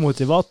er en god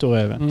motivator,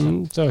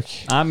 Even. Takk.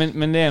 Nei,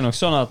 men det er nok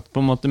sånn at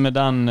på en måte med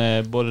den,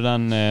 både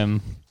den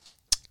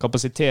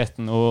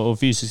kapasiteten og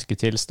fysiske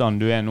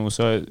tilstand du er nå,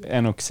 så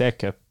er nok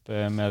C-cup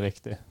mer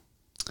riktig.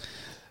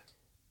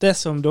 Det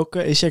som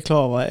dere ikke er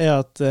klar over, er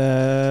at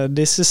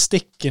disse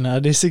stikkene,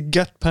 disse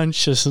gut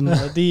punchesene,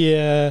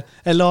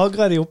 jeg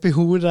lagrer de oppi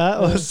hodet,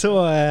 og så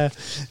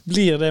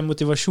blir det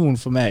motivasjon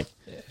for meg.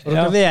 Og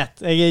dere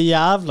vet, jeg er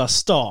jævla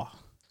sta.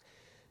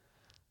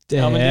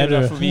 Ja, men det er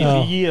derfor vi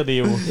gir de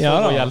jo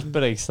for å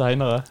hjelpe deg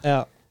senere. Ja.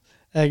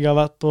 Jeg har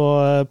vært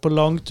på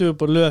langtur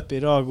på løp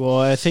i dag,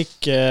 og jeg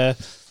fikk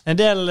en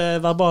del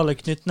verbale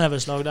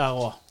knyttneveslag der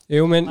også.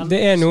 Jo, men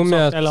det er noe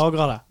med at jeg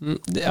lagrer det.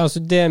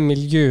 Altså, det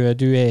miljøet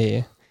du er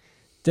i,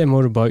 det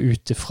må du bare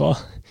ut ifra.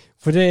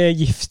 For det er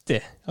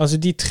giftig. Altså,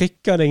 de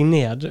trykker deg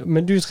ned,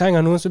 men du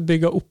trenger noen som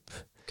bygger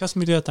opp. Hva slags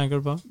miljø tenker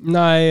du på?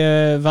 Nei,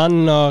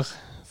 venner,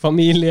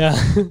 familie.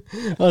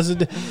 Altså,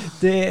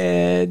 det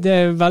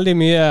er veldig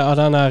mye av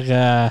den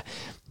der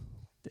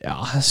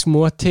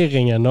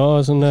småtirringen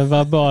og sånne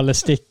verbale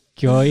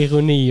stikk og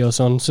ironi og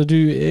sånn, så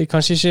du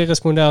kanskje ikke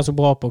responderer så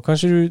bra på.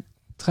 Kanskje du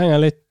trenger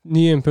litt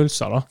nye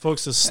impulser, da. Folk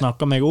som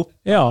snakker meg opp?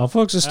 Ja,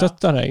 folk som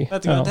støtter deg.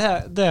 Vet du hva,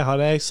 det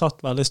hadde jeg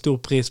satt veldig stor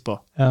pris på.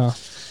 Ja.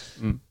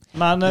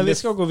 Men vi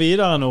skal gå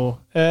videre nå.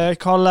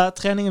 Kalle,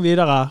 treningen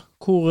videre.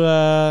 Hva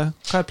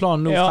er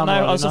planen nå fremover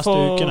de neste ukene?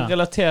 For å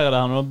relatere det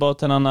her nå, bare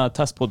til denne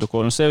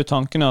testprotokollen, så er jo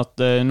tanken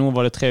at nå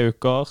var det 3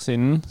 uker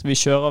siden. Vi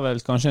kjører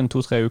vel kanskje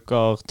 2-3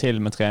 uker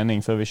til med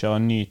trening før vi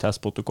kjører en ny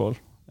testprotokoll.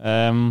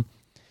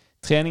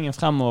 Treningen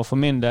fremover for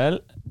min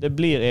del, det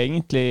blir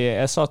egentlig,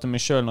 jeg sa til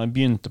meg selv når jeg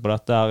begynte på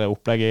dette her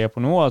opplegget jeg er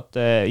på nå, at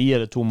jeg gir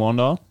det 2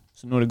 måneder,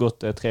 så nå er det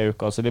gått 3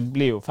 uker, så det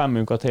blir jo 5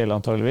 uker til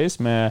antageligvis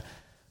med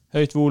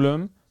høyt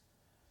volum,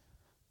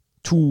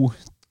 2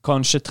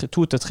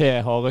 til 3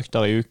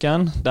 hardøkter i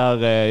uken,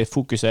 der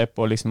fokuset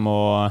på liksom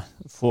å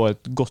få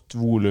et godt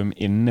volum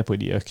inne på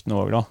de øktene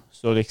også da.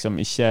 Så liksom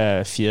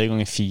ikke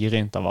 4x4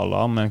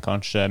 intervaller, men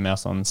kanskje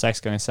mer sånn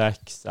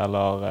 6x6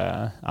 eller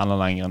enda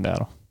lenger enn det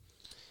da.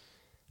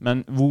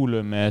 Men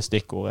volum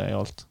stikkordet i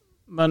alt.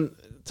 Men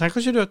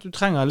tenker ikke du at du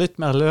trenger litt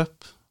mer løp?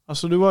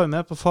 Altså, du var jo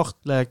med på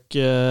fartlek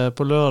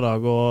på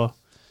lørdag,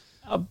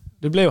 og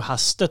du ble jo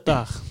hestet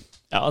der.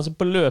 Ja, altså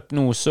på løp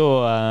nå så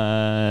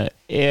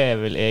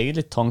vel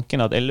egentlig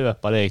tanken at jeg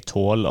løper det jeg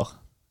tåler.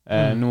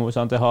 Nå,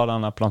 sant, jeg har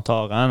denne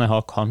plantaren, jeg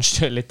har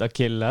kanskje litt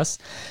akilles.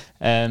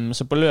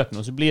 Så på løp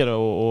nå så blir det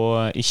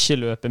å ikke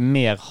løpe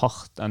mer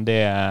hardt enn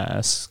det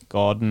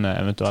skadene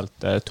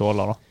eventuelt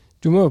tåler da.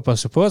 Du må jo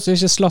passe på så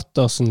ikke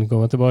slattersen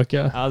kommer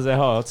tilbake. Altså, jeg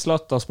har hatt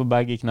slatters på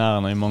begge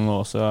knærne i mange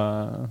år, så...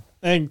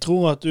 Jeg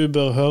tror at du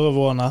bør høre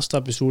vår neste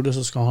episode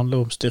som skal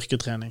handle om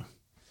styrketrening.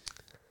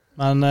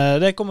 Men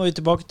det kommer vi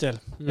tilbake til.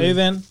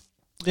 Øyvind,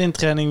 din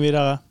trening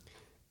videre?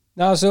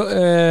 Nei, altså,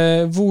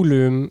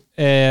 volum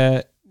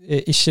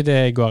ikke det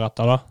jeg går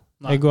etter da.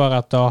 Nei. Jeg går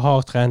etter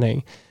hard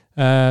trening.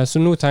 Så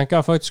nå tenker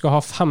jeg faktisk å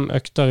ha 5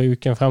 økter i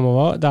uken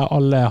fremover, der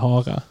alle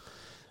harde.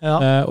 Ja.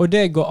 Og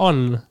det går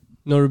an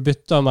når du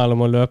bytter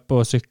mellom å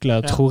løpe og sykle,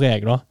 tror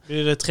jeg da.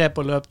 Blir det 3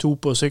 på løp, 2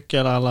 på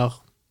sykkel, eller?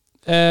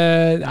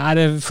 Nei,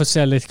 det får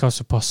se litt hva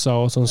som passer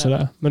og sånn som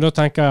det. Men da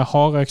tenker jeg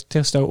hardøkt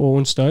tirsdag og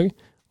onsdag,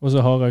 og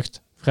så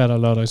hardøkt fredag,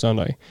 lørdag,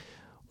 søndag.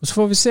 Og så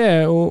får vi se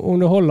om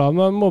det holder.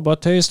 Man må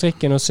bare tøye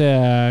strikken og se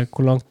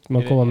hvor langt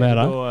man kommer med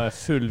det. Da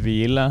full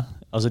hvile,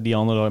 altså de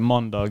andre dager,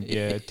 mandag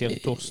til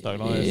torsdag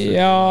da?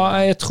 Ja,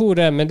 jeg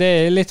tror det, men det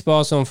litt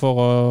bare sånn for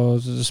å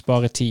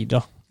spare tid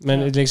da.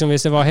 Men liksom,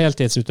 hvis jeg var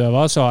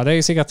heltidsutøver, så hadde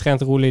jeg sikkert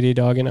trent rolig de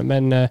dagene,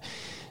 men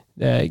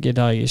det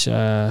gidder jeg ikke...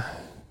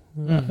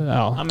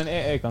 Ja, men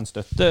jeg kan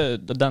støtte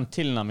den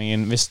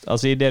tilnærmingen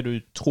altså i det du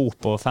tror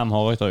på 5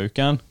 hardøkter i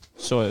uken,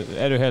 så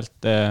du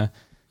helt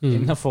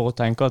innenfor å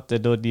tenke at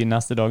de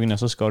neste dagene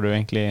så skal du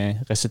egentlig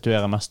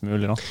restituere mest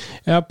mulig da.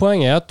 Ja,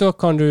 poenget at da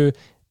kan du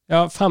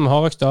 5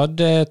 hardøkter,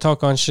 det tar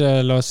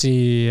kanskje, la oss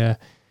si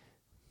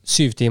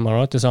 7 timer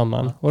da, til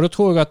sammen. Og da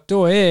tror jeg at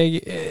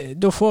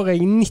da får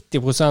jeg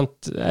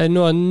 90%,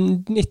 nå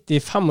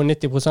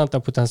 95%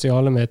 av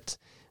potensialet mitt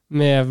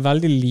med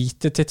veldig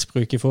lite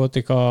tidsbruk i forhold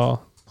til hva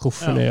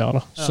proffene gjør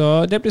da. Så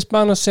det blir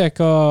spennende å se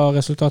hva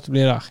resultatet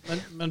blir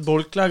der. Men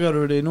bolklegger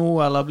du de nå,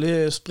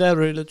 eller sprer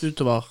du de litt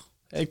utover?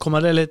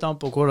 Kommer det litt an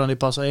på hvordan de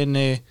passer inn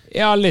i...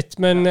 Ja, litt,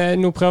 men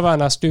nå prøver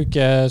jeg neste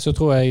uke, så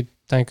tror jeg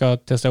tenker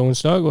tirsdag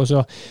onsdag, og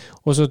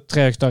så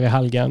 3 økter i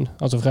helgen,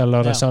 altså fredag,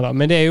 lørdag, søndag.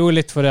 Men det jo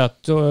litt for det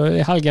at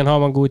i helgen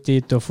har man god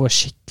tid til å få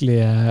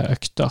skikkelige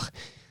økter.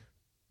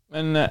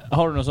 Men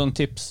har du noen sånne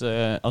tips,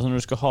 altså når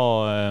du skal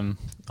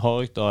ha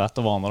økter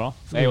etter hverandre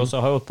da? Jeg også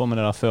har gjort på med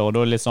det der før, og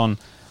da litt sånn,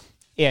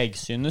 jeg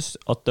synes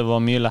at det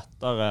var mye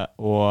lettere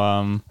å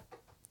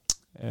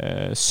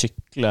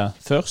sykle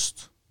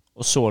først,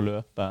 og så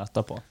løpe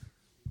etterpå.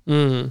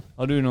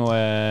 Har du noe...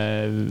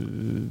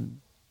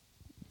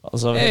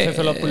 Altså, hvis jeg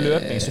føler på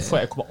løping, så får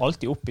jeg kommer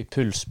alltid opp i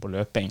puls på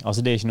løping. Altså,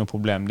 det ikke noe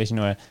problem. Det ikke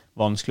noe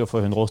vanskelig å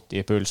få 180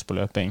 i puls på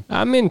løping.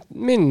 Ja,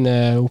 min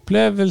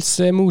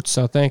opplevelse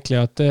motsatt egentlig,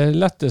 at det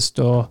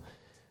lettest å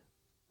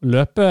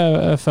løpe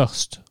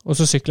først, og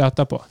så sykle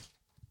etterpå.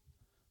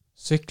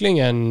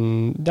 Syklingen,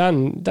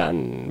 den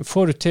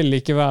får du til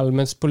likevel,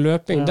 mens på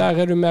løping,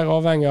 der du mer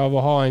avhengig av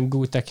å ha en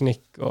god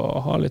teknikk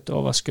og ha litt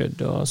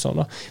overskudd og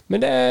sånn.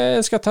 Men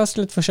det skal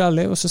teste litt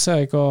forskjellig, og så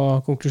ser jeg hva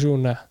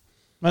konklusjonen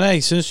Men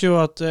jeg synes jo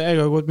at jeg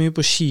har gått mye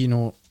på ski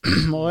nå,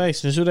 og jeg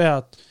synes jo det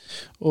at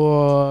å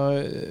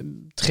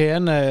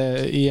trene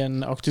i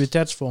en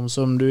aktivitetsform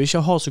som du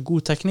ikke har så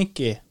god teknikk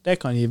i, det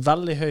kan gi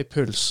veldig høy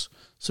puls,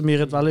 som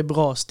gir et veldig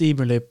bra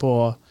stimuli på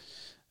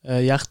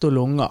hjerte og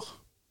lunger.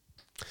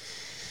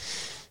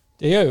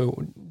 Det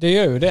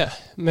gjør jo det,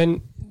 men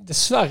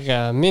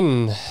dessverre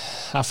min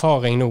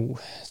erfaring nå,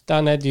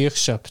 den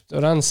dyrkjøpt,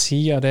 og den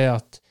sier det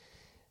at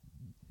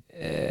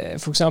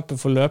for eksempel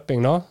for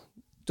løping da,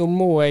 da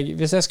må jeg,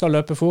 hvis jeg skal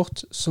løpe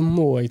fort, så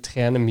må jeg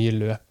trene mye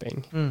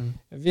løping.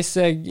 Hvis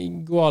jeg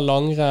går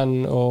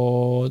langrenn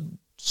og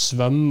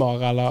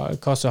svømmer eller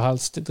hva som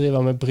helst,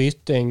 driver med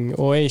bryting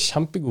og i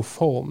kjempegod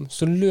form,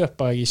 så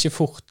løper jeg ikke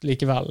fort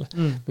likevel,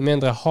 med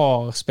mindre jeg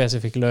har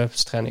spesifikk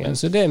løpstrening.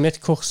 Så det mitt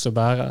kors å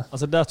bære.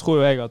 Altså der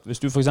tror jeg at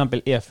hvis du for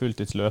eksempel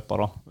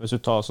fulltidsløper da, hvis du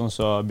tar sånn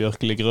som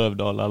Bjørkeli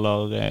Grøvdal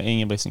eller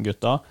Ingebrigtsen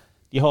gutter,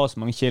 de har så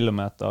mange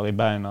kilometer i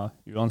beina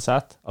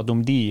uansett, at om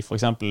de for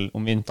eksempel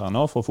om vinteren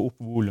nå, for å få opp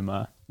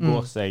volumet,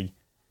 går seg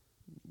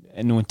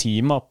noen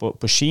timer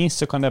på ski,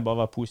 så kan det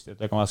bare være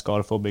positivt. Det kan være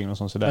skadeforebyggende og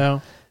sånn som det.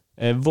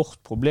 Vårt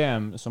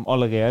problem som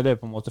allerede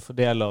på en måte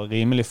fordeler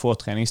rimelig få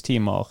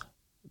treningstimer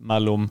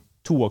mellom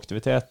 2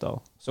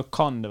 aktiviteter, så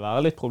kan det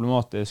være litt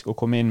problematisk å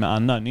komme inn med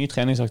enda en ny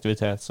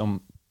treningsaktivitet som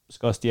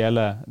skal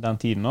stjele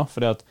den tiden nå,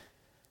 fordi at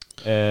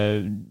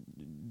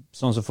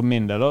sånn som for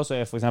min del da, så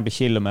for eksempel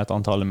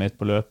kilometerantallet mitt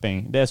på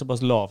løping, det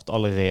såpass lavt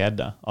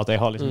allerede, at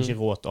jeg har liksom ikke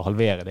råd til å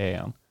halvere det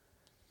igjen.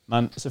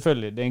 Men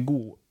selvfølgelig, det en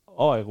god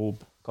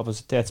aerob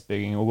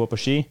kapasitetsbygging å gå på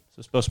ski.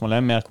 Så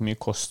spørsmålet mer hvor mye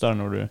koster det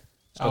når du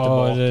skal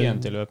tilbake igjen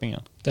til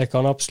løpingen. Det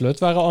kan absolutt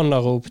være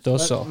anaerobt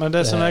også. Men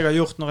det som jeg har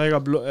gjort når jeg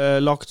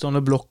har lagt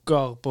sånne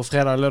blokker på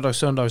fredag, lørdag,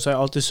 søndag, så har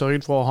jeg alltid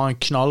sørget for å ha en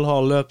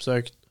knallhard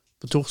løpsøkt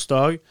på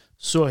torsdag.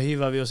 Så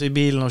hiver vi oss i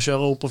bilen og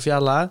kjører opp på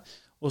fjellet.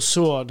 Og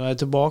så når jeg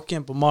er tilbake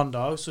igjen på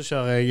mandag, så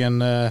kjører jeg en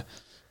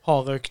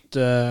hard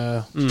økt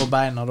på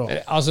beina da.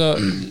 Altså,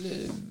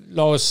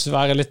 la oss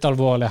være litt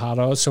alvorlige her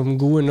da. Som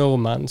gode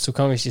nordmenn så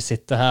kan vi ikke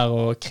sitte her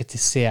og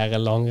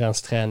kritisere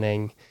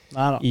langrennstrening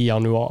i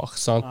januar,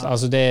 sant?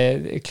 Altså det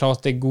er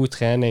klart det er god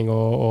trening,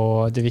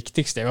 og det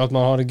viktigste er jo at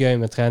man har det gøy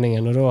med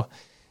treningen, og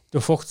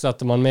da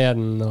fortsetter man med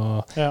den,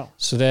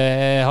 så det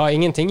har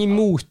ingenting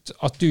imot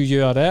at du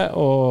gjør det,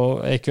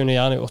 og jeg kunne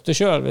gjerne gjort det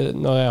selv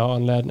når jeg har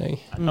anledning.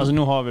 Altså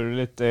nå har vi jo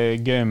litt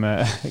gøy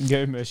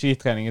med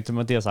skitreningen til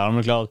Mathias her,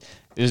 men klart,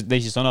 det er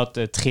ikke sånn at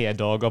 3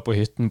 dager på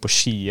hytten på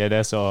ski er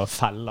det som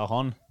feller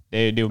han.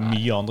 Det er jo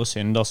mye andre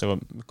synder som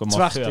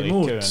kommer før i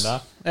køen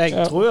der.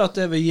 Jeg tror jo at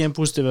det vil gi en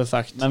positiv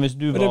effekt. Men hvis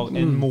du var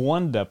en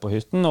måned på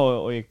hytten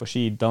og gikk på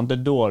ski, det er da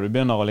du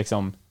begynner å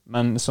liksom...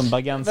 Men som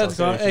bergenser... Vet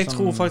du hva, jeg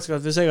tror faktisk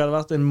at hvis jeg hadde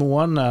vært en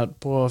måned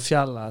på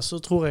fjellet, så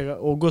tror jeg,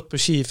 og gått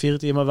på ski 4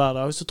 timer hver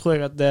dag, så tror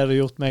jeg at det hadde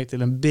gjort meg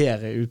til en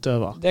bedre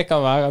utøver. Det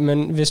kan være,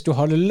 men hvis du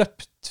hadde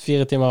løpt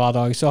 4 timer hver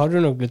dag, så hadde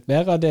du nok blitt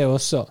bedre av det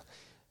også.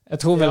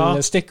 Jeg tror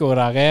vel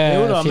stikkordet der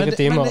er 4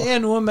 timer. Men det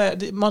er noe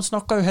med... Man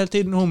snakker jo hele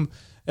tiden om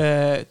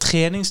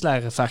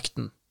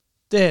treningsleireffekten.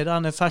 Det er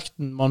den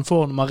effekten man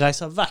får når man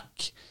reiser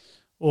vekk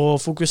og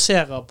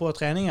fokuserer på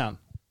treningen.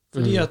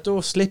 Fordi at da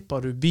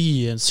slipper du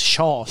byens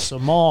kjas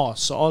og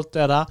mas og alt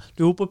det der.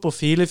 Du er oppe på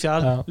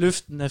Filefjell,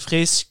 luften er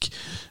frisk,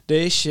 det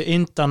er ikke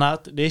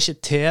internett, det er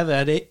ikke TV,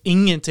 det er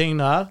ingenting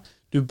der.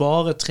 Du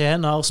bare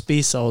trener,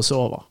 spiser og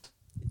sover.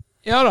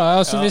 Ja da,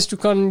 altså hvis du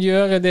kan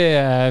gjøre det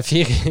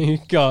 4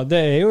 uker,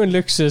 det er jo en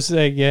luksus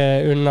jeg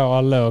unner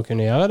alle å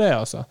kunne gjøre det,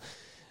 altså.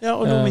 Ja,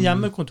 og nå med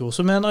hjemmekontor,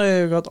 så mener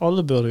jeg at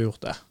alle burde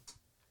gjort det.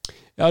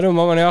 Ja, da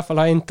må man i hvert fall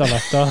ha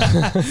internett da.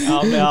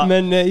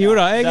 Men jo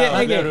da, jeg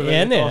er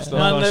enig.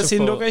 Men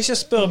siden dere ikke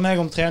spør meg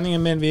om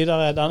treningen min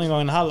videre denne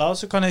gangen heller,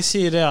 så kan jeg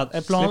si det at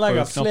jeg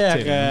planlegger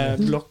flere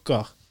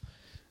blokker.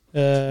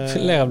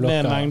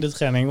 Med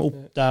mengdetrening opp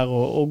der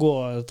og gå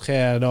 3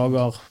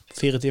 dager,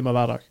 4 timer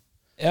hver dag.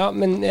 Ja,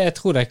 men jeg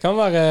tror det kan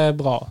være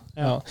bra.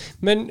 Ja.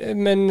 Men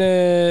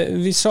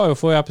vi sa jo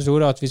forrige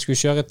episode at vi skulle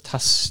kjøre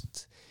test.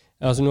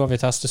 Altså nå har vi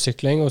testet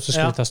sykling, og så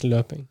skal vi teste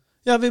løping.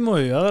 Ja, vi må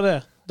jo gjøre det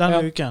denne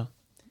uken.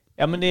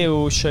 Ja, men det er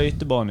jo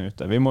skøytebane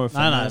ute. Vi må jo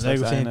Nei, det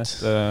går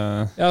fint.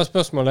 Ja,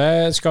 spørsmålet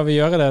er, skal vi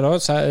gjøre det da?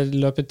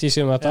 Løpe 10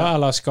 kilometer,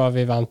 eller skal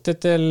vi vente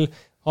til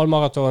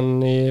halvmaraton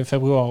i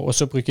februar, og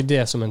så bruke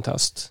det som en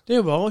test? Det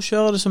er jo bare å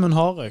kjøre det som en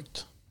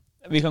hardøkt.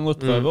 Vi kan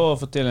godt prøve å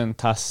få til en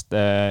test,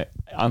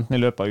 enten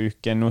i løpet av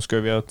uken. Nå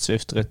skal vi ha et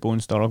Swift-ritt på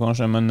onsdag da,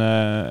 kanskje, men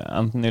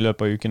enten i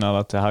løpet av uken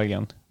eller til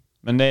helgen.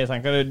 Men jeg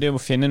tenker det er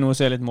å finne noe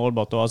som er litt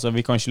målbart. Altså,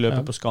 vi kan ikke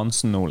løpe på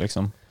Skansen nå,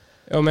 liksom.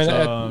 Jo, men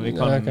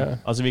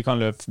så vi kan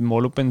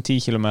måle opp en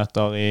 10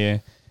 kilometer i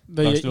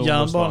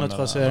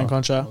jernbanetrasering,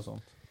 kanskje.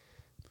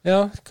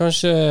 Ja,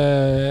 kanskje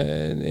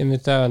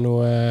invitere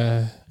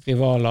noen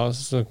rivaler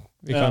så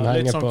vi kan henge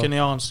på. Litt sånn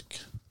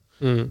keniansk.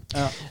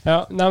 Ja,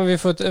 nei, men vi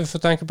får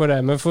tenke på det.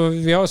 Men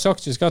vi har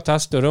sagt vi skal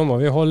teste, og da må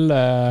vi holde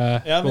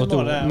vi må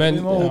det. Vi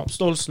må opp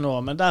Stolsen nå,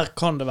 men der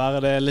kan det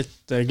være det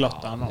litt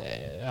glatt ennå.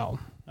 Ja.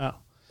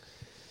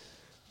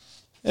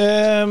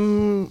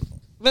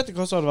 Vet du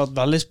hva som hadde vært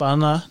veldig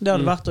spennende? Det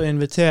hadde vært å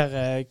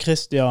invitere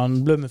Christian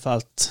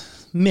Blummenfelt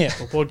med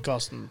på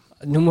podcasten.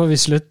 Nå må vi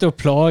slutte å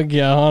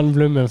plage han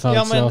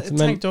Blummenfelt snart.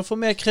 Tenk å få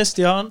med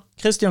Christian.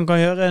 Christian kan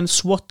gjøre en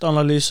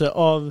SWOT-analyse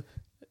av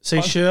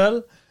seg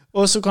selv,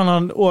 og så kan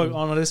han også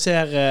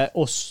analysere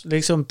oss,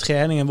 liksom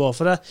treningen vår.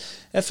 For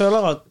jeg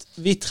føler at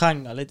vi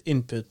trenger litt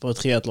input på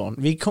triathlon.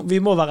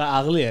 Vi må være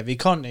ærlige, vi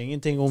kan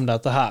ingenting om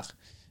dette her.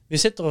 Vi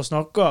sitter og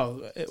snakker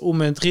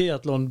om en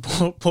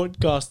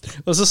triathlon-podcast,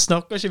 og så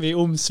snakker ikke vi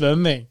om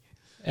svømming.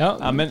 Ja,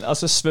 men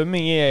altså,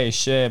 svømming er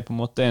ikke på en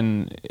måte en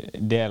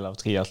del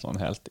av triathlon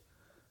helt.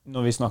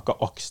 Når vi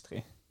snakker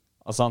akstri.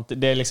 Altså,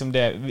 det er liksom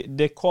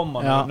det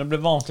kommer når det blir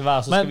varmt i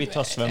vær, så skal vi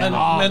ta svømming.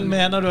 Men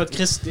mener du at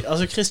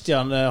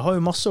Christian har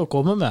jo masse å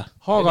komme med?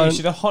 Han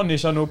ikke har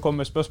noe å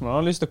komme med spørsmål.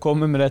 Han har lyst til å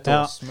komme med det til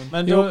oss.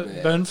 Men da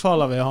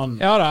bønnfaller vi han.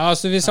 Ja da,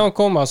 altså hvis han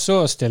kommer,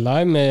 så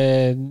stiller jeg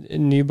med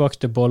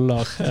nybakte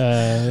boller.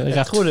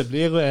 Jeg tror det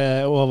blir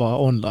over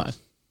online.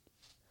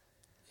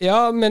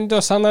 Ja, men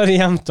da sender de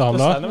hjem til han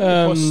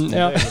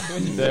da.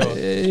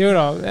 Jo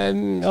da,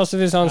 altså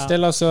hvis han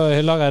stiller så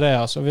hyller jeg det,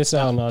 altså hvis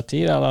han har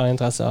tid eller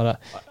interesse av det.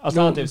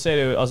 Alternativt så er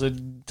det jo, altså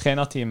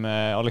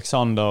trenerteamet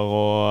Alexander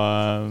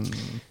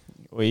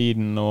og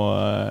Iden og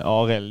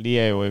Arild, de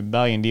er jo i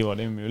Bergen, det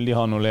er mulig de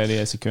har noen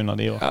ledige sekunder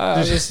de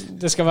også.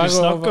 Det skal være du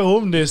snakker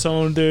om de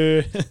som om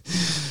du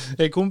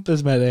er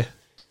kompis med de.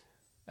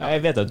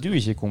 Jeg vet at du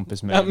ikke er kompis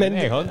med men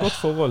jeg har et godt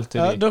forhold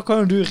til dem. Da kan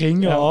jo du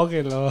ringe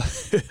Arild og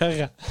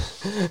høre.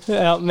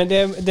 Ja, men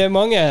det er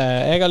mange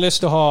jeg har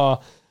lyst til å ha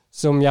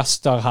som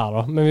gjester her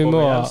da. Men vi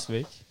må...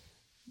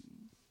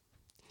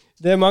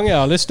 Det mange jeg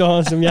har lyst til å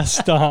ha som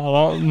gjester her, da.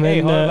 Men,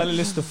 jeg har veldig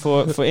lyst til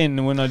å få inn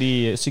noen av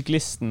de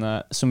syklistene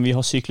som vi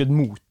har syklet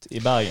mot i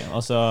Bergen.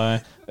 Altså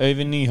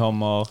Øyvind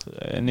Nyhammer,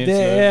 Nils det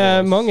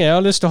er mange jeg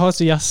har lyst til å ha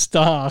som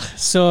gjester her,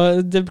 så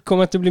det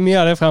kommer til å bli mye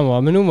av det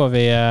fremover. Men nå må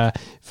vi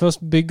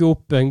først bygge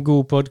opp en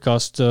god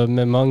podcast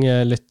med mange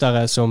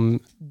lyttere som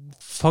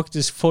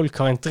faktisk folk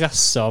har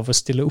interesse av å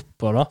stille opp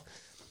på, da.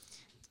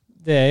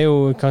 Det er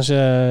jo kanskje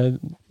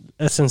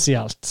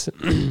essensielt.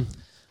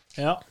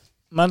 Ja.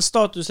 Men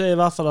status er i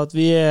hvert fall at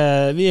vi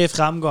er i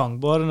fremgang,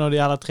 både når det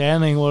gjelder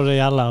trening og det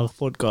gjelder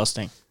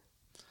podcasting.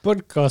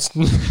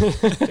 Podcasten.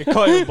 Det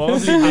kan jo bare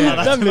bli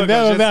bedre. Den blir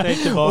bedre og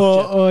bedre.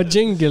 Og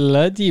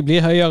jinglene, de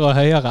blir høyere og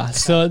høyere.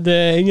 Så det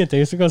er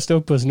ingenting som kan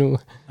stoppe oss nå.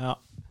 Ja.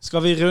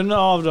 Skal vi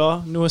runde av da?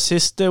 Noen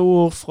siste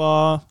ord fra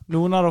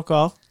noen av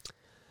dere?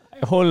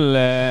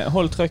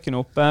 Hold trøkken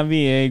oppe.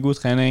 Vi er i god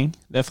trening.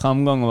 Det er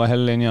fremgang over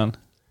hele linjen.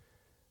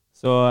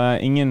 Så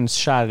ingen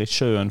skjær i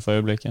sjøen for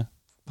øyeblikket.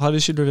 Hadde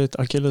ikke du litt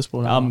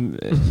akillesproblem?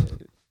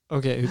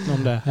 Ok,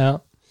 utenom det. Ja.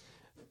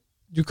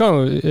 Du kan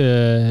jo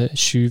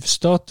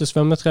tjuvstarte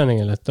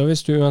svømmetreningen litt, da,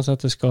 hvis du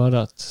uansett er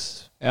skadet.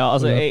 Ja,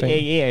 altså,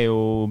 jeg er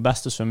jo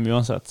best å svømme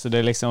uansett, så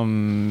det er liksom...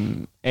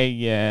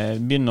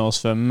 Jeg begynner å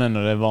svømme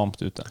når det er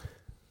varmt ute.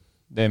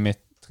 Det er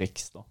mitt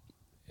triks, da.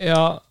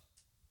 Ja,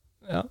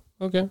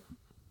 ok.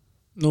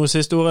 Noe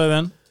siste ord,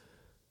 Øyvind?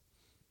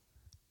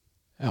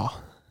 Ja.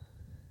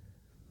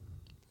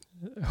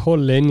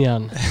 Hold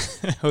linjen.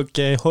 Ok,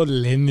 hold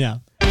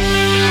linjen.